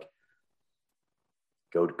 right? Like,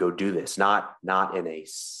 go do this, not in a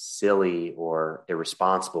silly or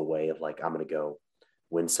irresponsible way of like, I'm going to go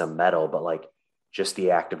win some medal, but like just the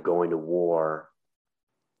act of going to war.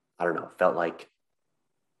 I don't know.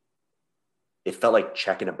 It felt like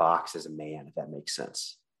checking a box as a man, if that makes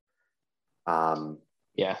sense.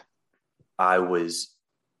 Yeah. The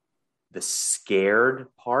scared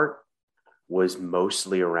part was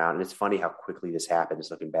mostly around, and it's funny how quickly this happened,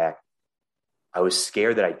 just looking back. I was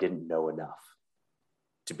scared that I didn't know enough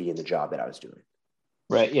to be in the job that I was doing.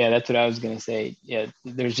 Right. Yeah, that's what I was going to say. Yeah,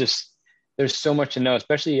 there's so much to know,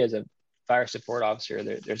 especially as a fire support officer.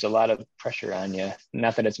 There's a lot of pressure on you.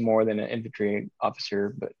 Not that it's more than an infantry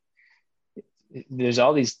officer, but there's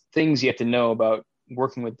all these things you have to know about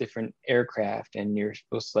working with different aircraft, and you're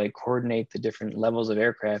supposed to like coordinate the different levels of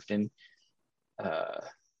aircraft and uh,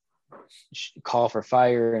 call for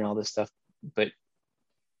fire and all this stuff. But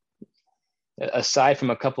aside from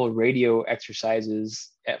a couple of radio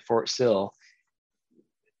exercises at Fort Sill,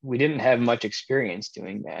 we didn't have much experience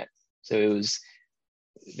doing that. So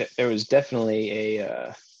there was definitely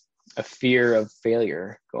a fear of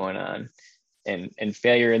failure going on, and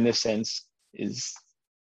failure in this sense is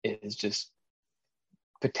just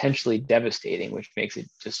potentially devastating, which makes it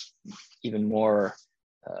just even more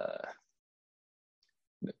a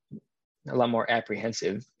lot more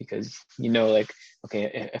apprehensive, because like,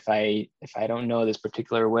 okay, if I don't know this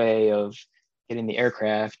particular way of getting the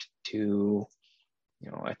aircraft to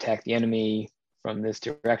attack the enemy from this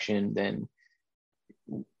direction, then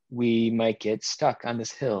we might get stuck on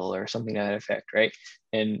this hill or something to that effect, right?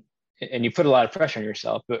 And you put a lot of pressure on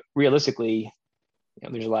yourself, but realistically,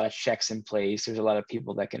 there's a lot of checks in place. There's a lot of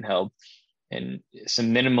people that can help, and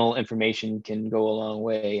some minimal information can go a long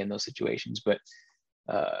way in those situations. But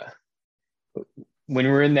when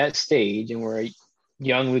we're in that stage and we're a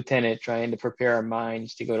young lieutenant trying to prepare our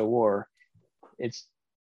minds to go to war,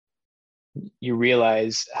 you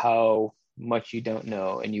realize how much you don't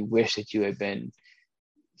know, and you wish that you had been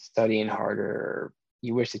studying harder, or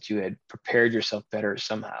you wish that you had prepared yourself better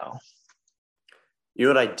somehow. You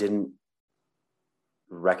know what I didn't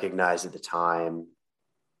recognize at the time,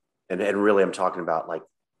 and really I'm talking about like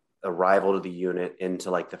arrival to the unit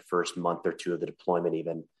into like the first month or two of the deployment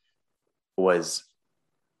even, was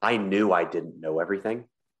I knew I didn't know everything.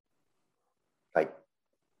 Like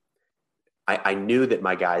I knew that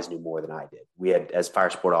my guys knew more than I did. We had, as fire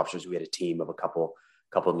support officers, we had a team of a couple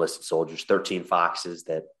enlisted soldiers, 13 Foxes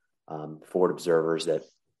that forward observers that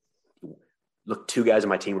look, 2 guys on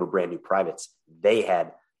my team were brand new privates. They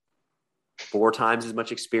had 4 times as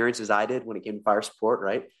much experience as I did when it came to fire support,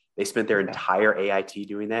 right? They spent their entire AIT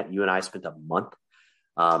doing that. You and I spent a month.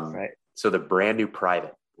 Right. So the brand new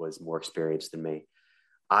private was more experienced than me.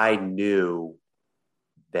 I knew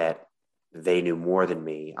that they knew more than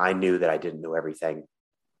me. I knew that I didn't know everything.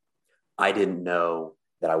 I didn't know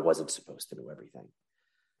that I wasn't supposed to know everything.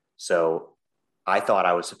 So I thought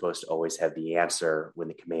I was supposed to always have the answer when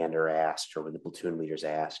the commander asked or when the platoon leaders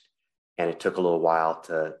asked. And it took a little while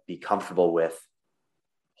to be comfortable with,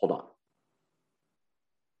 hold on.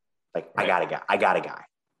 Like, right. I got a guy,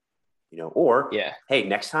 or, yeah. Hey,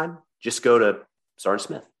 next time, just go to Sergeant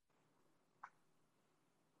Smith.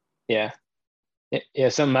 Yeah. Yeah.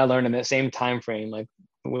 Something I learned in that same time frame, like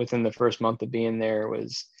within the first month of being there,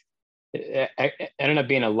 was it ended up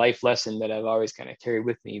being a life lesson that I've always kind of carried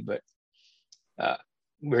with me. But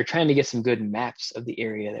we were trying to get some good maps of the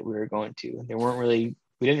area that we were going to.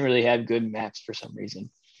 We didn't really have good maps for some reason.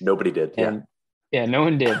 Nobody did. And no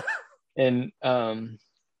one did. And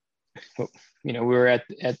we were at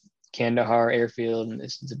Kandahar Airfield, and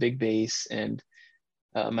this is a big base, and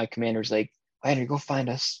my commander was like, "Ryder, go find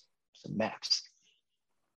us some maps."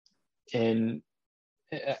 And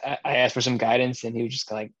I asked for some guidance, and he was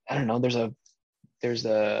just like, "I don't know, there's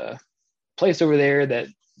a place over there that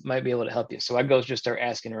might be able to help you." So I go just start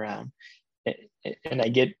asking around, and I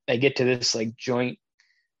get to this like joint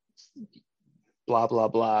blah blah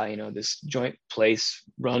blah, this joint place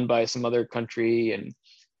run by some other country and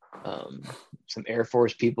some Air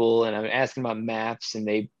Force people, and I'm asking about maps, and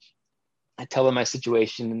I tell them my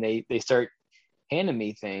situation, and they start handing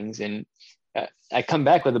me things, and I come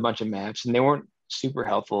back with a bunch of maps, and they weren't super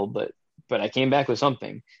helpful, but I came back with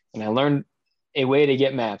something, and I learned a way to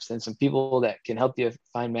get maps and some people that can help you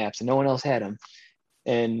find maps, and no one else had them.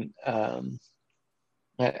 And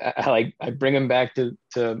I bring them back to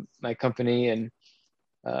my company, and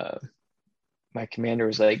my commander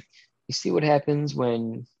was like, "You see what happens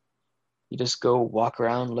when you just go walk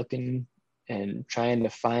around looking and trying to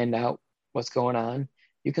find out what's going on?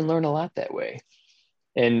 You can learn a lot that way."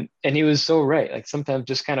 And he was so right. Like sometimes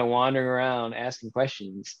just kind of wandering around asking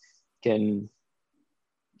questions can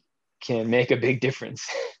make a big difference.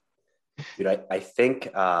 Dude, I think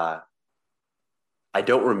I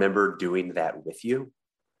don't remember doing that with you,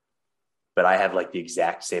 but I have like the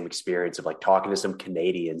exact same experience of like talking to some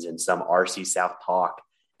Canadians in some RC South talk,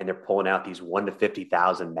 and they're pulling out these 1 to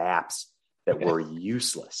 50,000 maps that were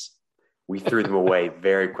useless. We threw them away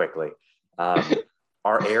very quickly.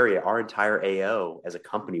 Our area, our entire AO as a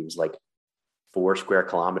company was like 4 square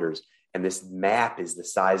kilometers. and this map is the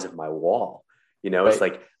size of my wall. It's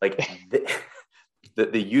Right. like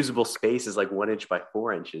the usable space is like 1 inch by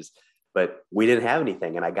 4 inches, but we didn't have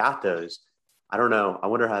anything. And I got those. I don't know. I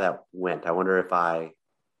wonder how that went. I wonder if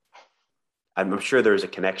I'm sure there's a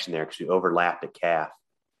connection there because we overlapped at calf.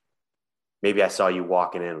 Maybe I saw you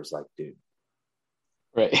walking in and was like, dude.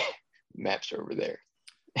 Right. Maps are over there.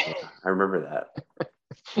 I remember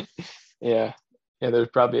that. Yeah. Yeah. There's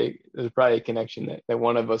probably a connection that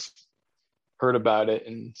one of us heard about it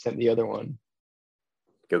and sent the other one.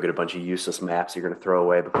 Go get a bunch of useless maps you're going to throw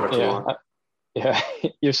away before too Yeah. long. Yeah.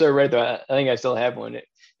 You're so right though. I think I still have one.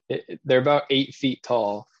 They're about 8 feet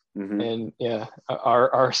tall. Mm-hmm. And yeah,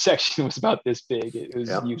 our section was about this big. It was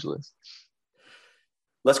useless.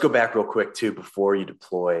 Let's go back real quick too before you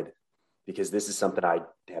deployed, because this is something I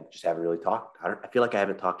haven't really talked. I feel like I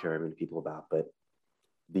haven't talked to very many people about, but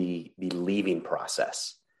the leaving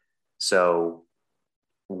process. So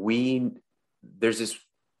there's this,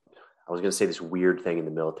 I was going to say this weird thing in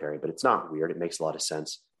the military, but it's not weird. It makes a lot of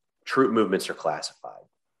sense. Troop movements are classified.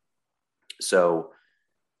 So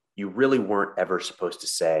you really weren't ever supposed to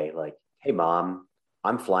say like, hey mom,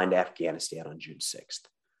 I'm flying to Afghanistan on June 6th.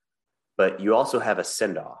 But you also have a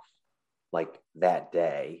send-off like that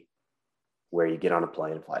day where you get on a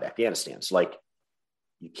plane and fly to Afghanistan. So like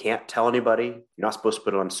you can't tell anybody. You're not supposed to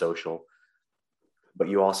put it on social, but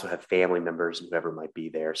you also have family members and whoever might be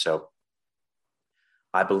there. So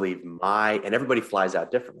I believe and everybody flies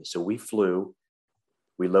out differently. So we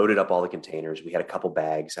loaded up all the containers. We had a couple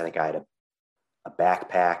bags. I think I had a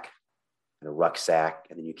backpack and a rucksack,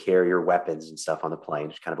 and then you carry your weapons and stuff on the plane.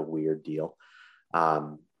 It's kind of a weird deal.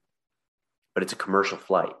 But it's a commercial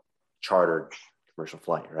flight, chartered commercial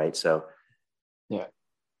flight, right? So yeah,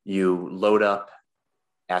 you load up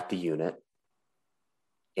at the unit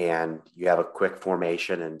and you have a quick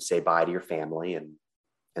formation and say bye to your family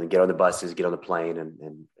and get on the buses, get on the plane,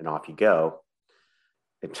 and off you go.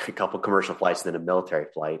 It's a couple commercial flights and then a military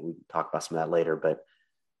flight. We can talk about some of that later, but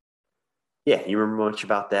yeah, you remember much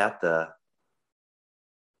about that?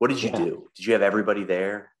 What did you do? Did you have everybody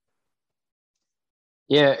there?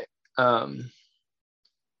 Yeah. I'm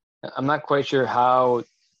not quite sure how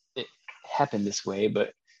it happened this way,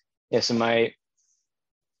 but yeah, so my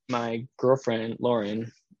girlfriend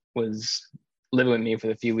Lauren was living with me for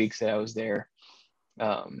the few weeks that I was there.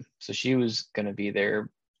 So she was gonna be there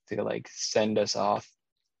to like send us off.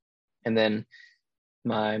 And then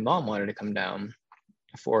my mom wanted to come down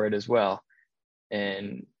for it as well.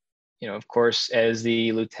 And of course, as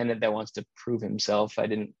the lieutenant that wants to prove himself, I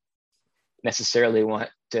didn't necessarily want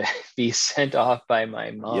to be sent off by my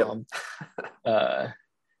mom. Yep.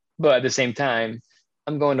 But at the same time,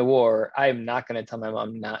 I'm going to war. I'm not going to tell my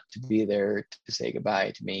mom not to be there to say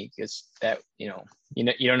goodbye to me, because that, you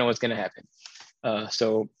don't know what's going to happen.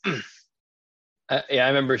 So I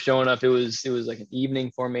remember showing up. It was like an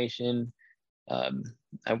evening formation.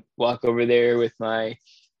 I walk over there with my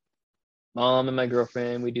mom and my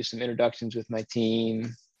girlfriend. We do some introductions with my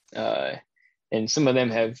team. And some of them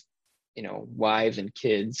have, wives and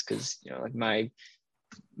kids, because, like my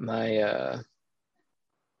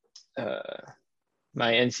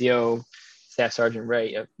NCO, Staff Sergeant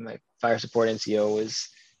Wright, my fire support NCO, was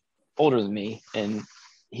older than me, and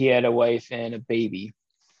he had a wife and a baby.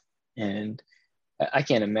 And I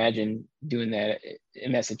can't imagine doing that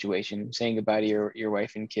in that situation, saying goodbye to your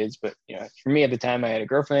wife and kids. But, for me at the time, I had a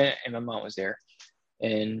girlfriend and my mom was there.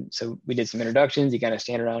 And so we did some introductions. You kind of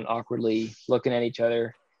stand around awkwardly looking at each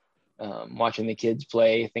other, watching the kids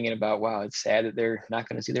play, thinking about, wow, it's sad that they're not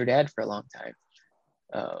going to see their dad for a long time.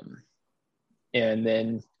 And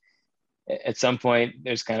then at some point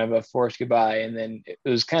there's kind of a forced goodbye. And then it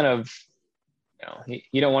was kind of,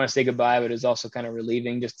 you don't want to say goodbye, but it's also kind of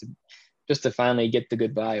relieving just to finally get the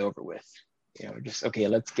goodbye over with. Just, okay,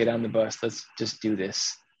 let's get on the bus. Let's just do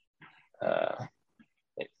this.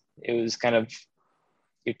 It was kind of,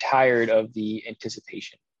 you're tired of the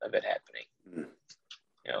anticipation of it happening.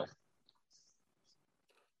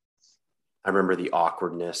 I remember the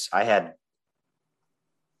awkwardness. I had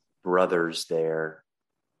brothers there,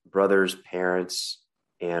 parents,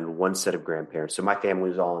 and one set of grandparents. So my family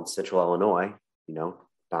was all in Central Illinois,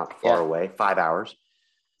 not far away, 5 hours.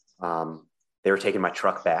 They were taking my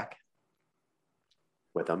truck back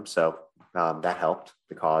with them. So that helped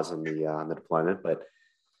the cause and the deployment. But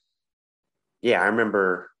yeah, I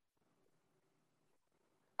remember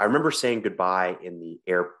saying goodbye in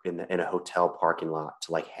a hotel parking lot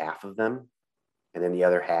to like half of them. And then the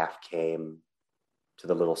other half came to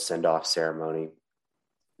the little send-off ceremony.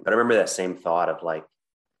 But I remember that same thought of like,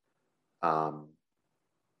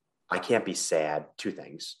 I can't be sad. Two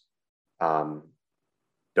things.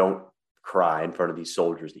 Don't cry in front of these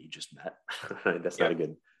soldiers that you just met. That's not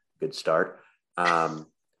a good start.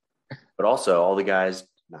 But also all the guys,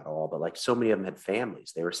 not all, but like so many of them had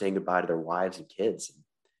families. They were saying goodbye to their wives and kids, and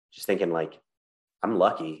just thinking like, I'm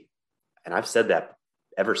lucky. And I've said that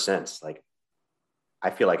ever since. Like, I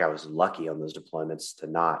feel like I was lucky on those deployments to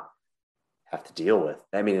not have to deal with,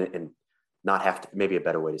 I mean, and not have to, maybe a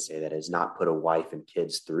better way to say that is not put a wife and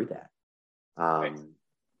kids through that. Right.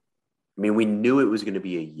 I mean, we knew it was going to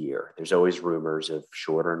be a year. There's always rumors of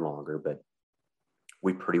shorter and longer, but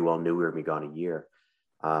we pretty well knew we were going to be gone a year.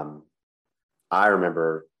 I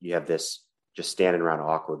remember you have this just standing around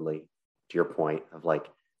awkwardly, to your point of like,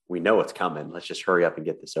 we know it's coming. Let's just hurry up and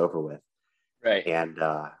get this over with. Right.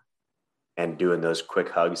 And doing those quick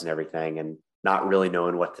hugs and everything and not really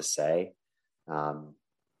knowing what to say. I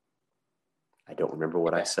don't remember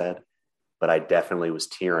what I said, but I definitely was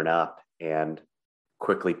tearing up and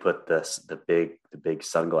quickly put the big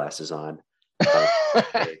sunglasses on.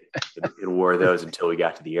 And wore those until we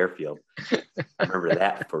got to the airfield. I remember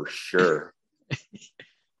that for sure.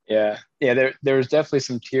 Yeah. There was definitely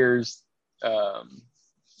some tears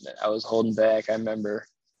that I was holding back. I remember,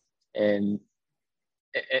 and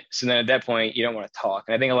so then at that point you don't want to talk.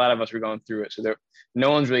 And I think a lot of us were going through it. So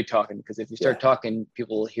no one's really talking, because if you start talking,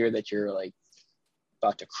 people will hear that you're like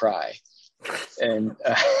about to cry, and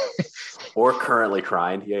or currently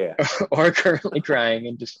crying. Yeah. Or currently crying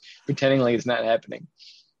and just pretending like it's not happening.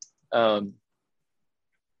 I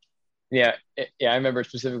remember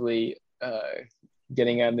specifically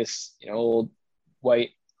getting on this old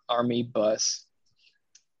white Army bus,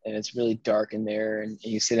 and it's really dark in there, and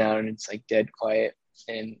you sit down and it's like dead quiet.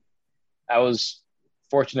 And I was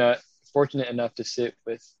fortunate enough to sit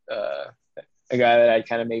with a guy that I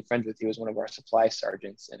kind of made friends with. He was one of our supply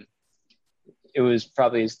sergeants, and it was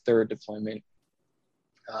probably his third deployment.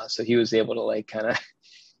 So he was able to like kind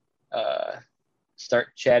of start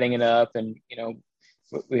chatting it up, and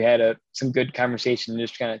we had some good conversation, and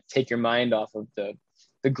just kind of take your mind off of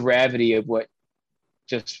the gravity of what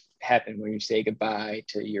just happened when you say goodbye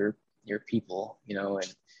to your people,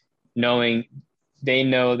 and knowing they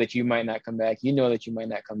know that you might not come back, that you might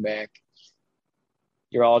not come back.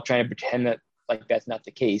 You're all trying to pretend that like that's not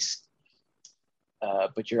the case,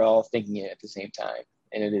 but you're all thinking it at the same time,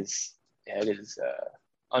 and it is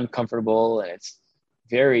uncomfortable, and it's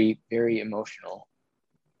very, very emotional,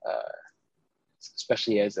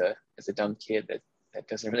 especially as a dumb kid that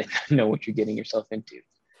doesn't really know what you're getting yourself into.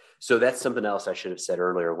 So that's something else I should have said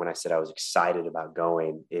earlier when I said I was excited about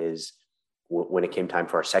going is when it came time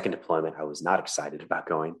for our second deployment, I was not excited about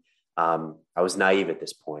going. I was naive at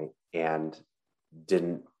this point and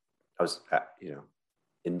I was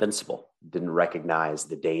invincible, didn't recognize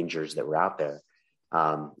the dangers that were out there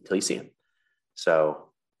until you see them. So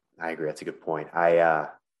I agree. That's a good point.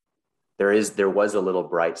 There was a little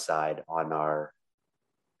bright side on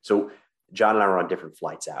so John and I were on different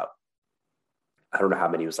flights out. I don't know how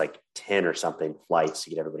many, it was like 10 or something flights to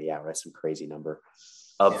get everybody out. That's some crazy number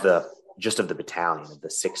of the battalion, of the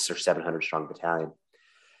 600 or 700 strong battalion.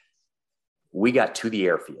 We got to the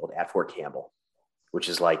airfield at Fort Campbell, which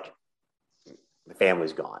is like the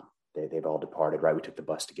family's gone. They've all departed, right? We took the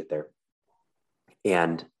bus to get there.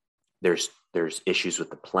 And there's issues with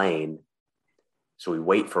the plane. So we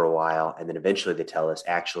wait for a while, and then eventually they tell us,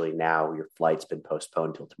 actually, now your flight's been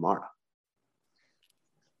postponed till tomorrow.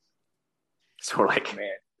 So we're like,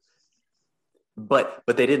 man. But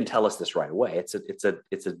they didn't tell us this right away. It's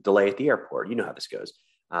a delay at the airport. You know how this goes.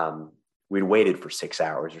 We'd waited for 6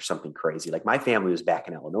 hours or something crazy. Like my family was back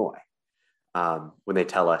in Illinois when they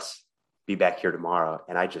tell us be back here tomorrow,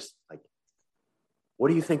 and I just like, what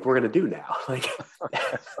do you think we're going to do now? Like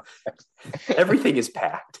everything is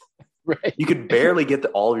packed. Right. You could barely get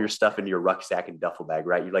all of your stuff into your rucksack and duffel bag,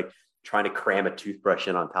 right? You're like trying to cram a toothbrush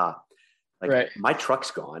in on top. Like right. My truck's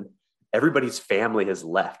gone. Everybody's family has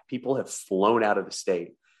left. People have flown out of the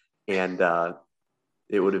state. And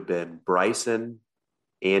it would have been Bryson,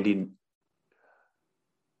 Andy,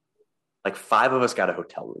 like 5 of us got a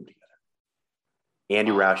hotel room together.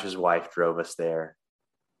 Andy Roush's wife drove us there,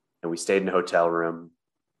 and we stayed in a hotel room,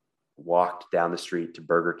 walked down the street to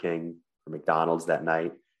Burger King or McDonald's that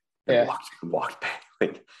night, and walked back.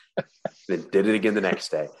 Like, then did it again the next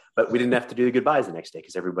day. But we didn't have to do the goodbyes the next day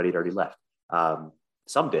because everybody had already left.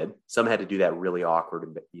 Some did. Some had to do that really awkward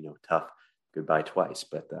and tough goodbye twice.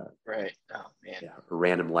 But right. Oh man. Yeah, a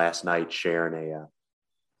random last night sharing a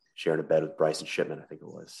bed with Bryson Shipman, I think it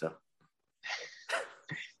was. So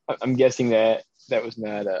I'm guessing that was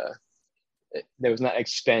not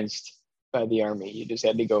expensed by the Army. You just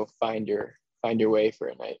had to go find your way for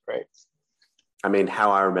a night, right? I mean, how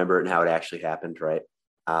I remember it and how it actually happened, right?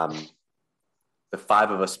 the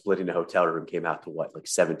 5 of us splitting a hotel room came out to what, like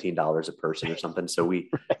 $17 a person or something. So we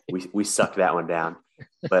sucked that one down.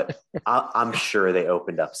 But I'm sure they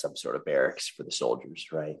opened up some sort of barracks for the soldiers,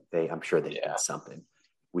 right? I'm sure they did something.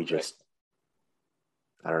 We just,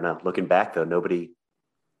 I don't know. Looking back though, nobody.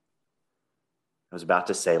 I was about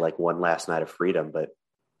to say like one last night of freedom, but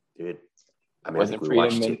dude, I mean, I think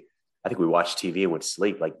we watched TV and went to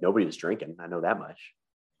sleep. Like nobody was drinking. I know that much.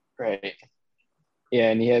 Right. Yeah,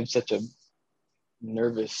 and you have such a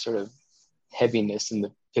nervous sort of heaviness in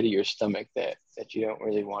the pit of your stomach that you don't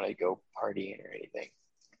really want to go partying or anything.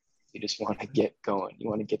 You just want to get going. You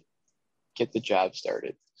want to get the job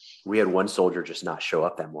started. We had one soldier just not show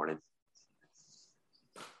up that morning.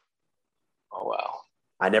 Oh, wow.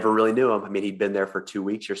 I never really knew him. I mean, he'd been there for 2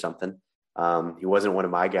 weeks or something. He wasn't one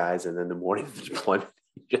of my guys. And then the morning of the deployment,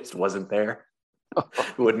 he just wasn't there.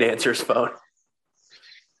 Wouldn't answer his phone.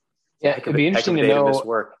 Yeah, it'd be interesting to know.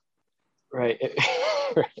 Work. Right.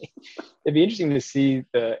 It'd be interesting to see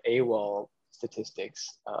the AWOL statistics.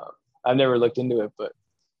 I've never looked into it, but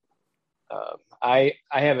I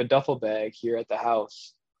have a duffel bag here at the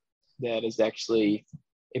house that is actually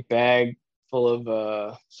a bag full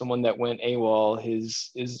of someone that went AWOL,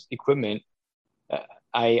 his equipment.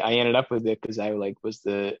 I ended up with it because I was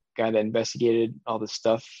the guy that investigated all the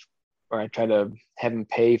stuff, or I tried to have him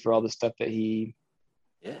pay for all the stuff that he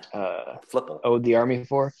owed the Army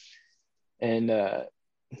for. And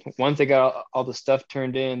once I got all the stuff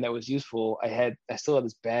turned in that was useful, I still had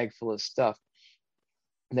this bag full of stuff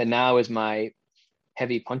that now is my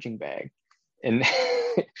heavy punching bag. And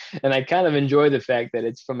and I kind of enjoy the fact that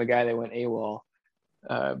it's from a guy that went AWOL,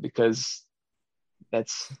 because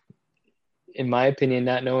that's, in my opinion,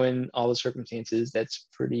 not knowing all the circumstances, that's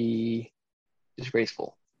pretty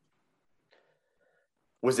disgraceful.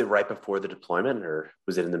 Was it right before the deployment, or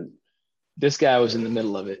was it in the? This guy was in the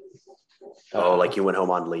middle of it. Like he went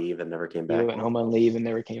home on leave and never came back. He went home on leave and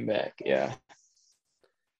never came back. Yeah.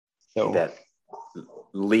 So that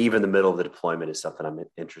leave in the middle of the deployment is something I'm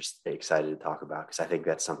excited to talk about, because I think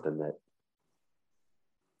that's something that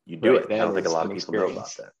you do it. I don't think a lot of people know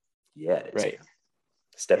about that. Yeah, it is. Right.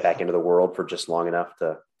 Step back into the world for just long enough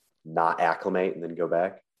to not acclimate and then go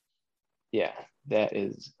back. Yeah, that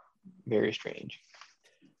is very strange.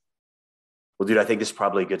 Well, dude, I think this is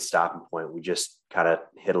probably a good stopping point. We just kind of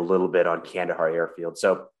hit a little bit on Kandahar Airfield.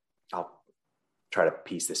 So I'll try to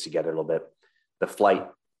piece this together a little bit. The flight,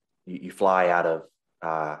 you fly out of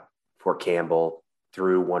Fort Campbell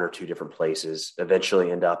through 1 or 2 different places,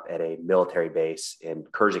 eventually end up at a military base in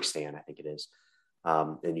Kyrgyzstan, I think it is.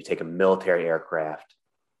 And you take a military aircraft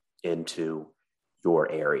into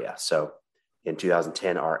your area. So in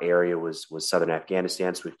 2010, our area was southern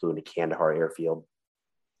Afghanistan. So we flew into Kandahar Airfield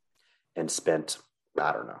and spent,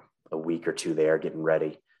 I don't know, a week or 2 there getting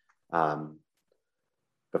ready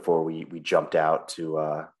before we jumped out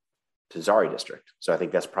to Zari district. So I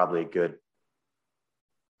think that's probably a good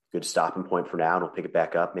stopping point for now. And we'll pick it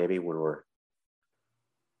back up maybe when we're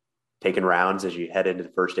taking rounds as you head into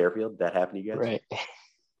the first airfield. Did that happen to you guys? Right.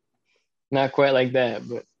 Not quite like that,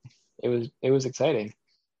 but it was exciting.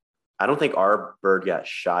 I don't think our bird got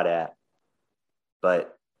shot at,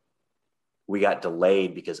 but we got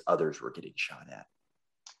delayed because others were getting shot at.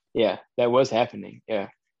 Yeah, that was happening. Yeah.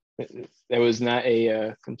 That was not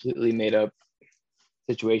a completely made up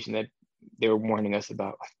situation that they were warning us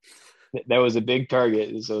about. That was a big target.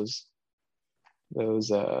 Is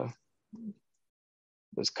those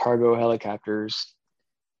cargo helicopters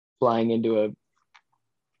flying into a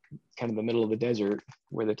kind of the middle of the desert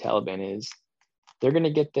where the Taliban is. They're going to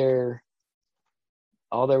get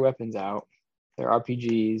all their weapons out, their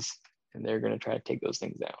RPGs, and they're going to try to take those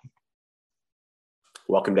things down.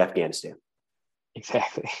 Welcome to Afghanistan.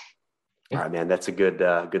 Exactly. All right, man. That's a good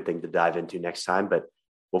thing to dive into next time, but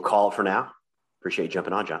we'll call it for now. Appreciate you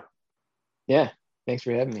jumping on, John. Yeah. Thanks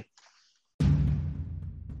for having me.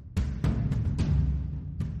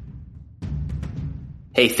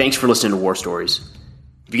 Hey, thanks for listening to War Stories.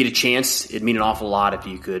 If you get a chance, it'd mean an awful lot if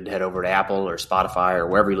you could head over to Apple or Spotify or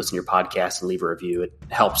wherever you listen to your podcast and leave a review. It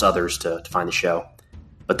helps others to find the show.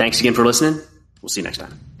 But thanks again for listening. We'll see you next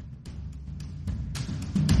time.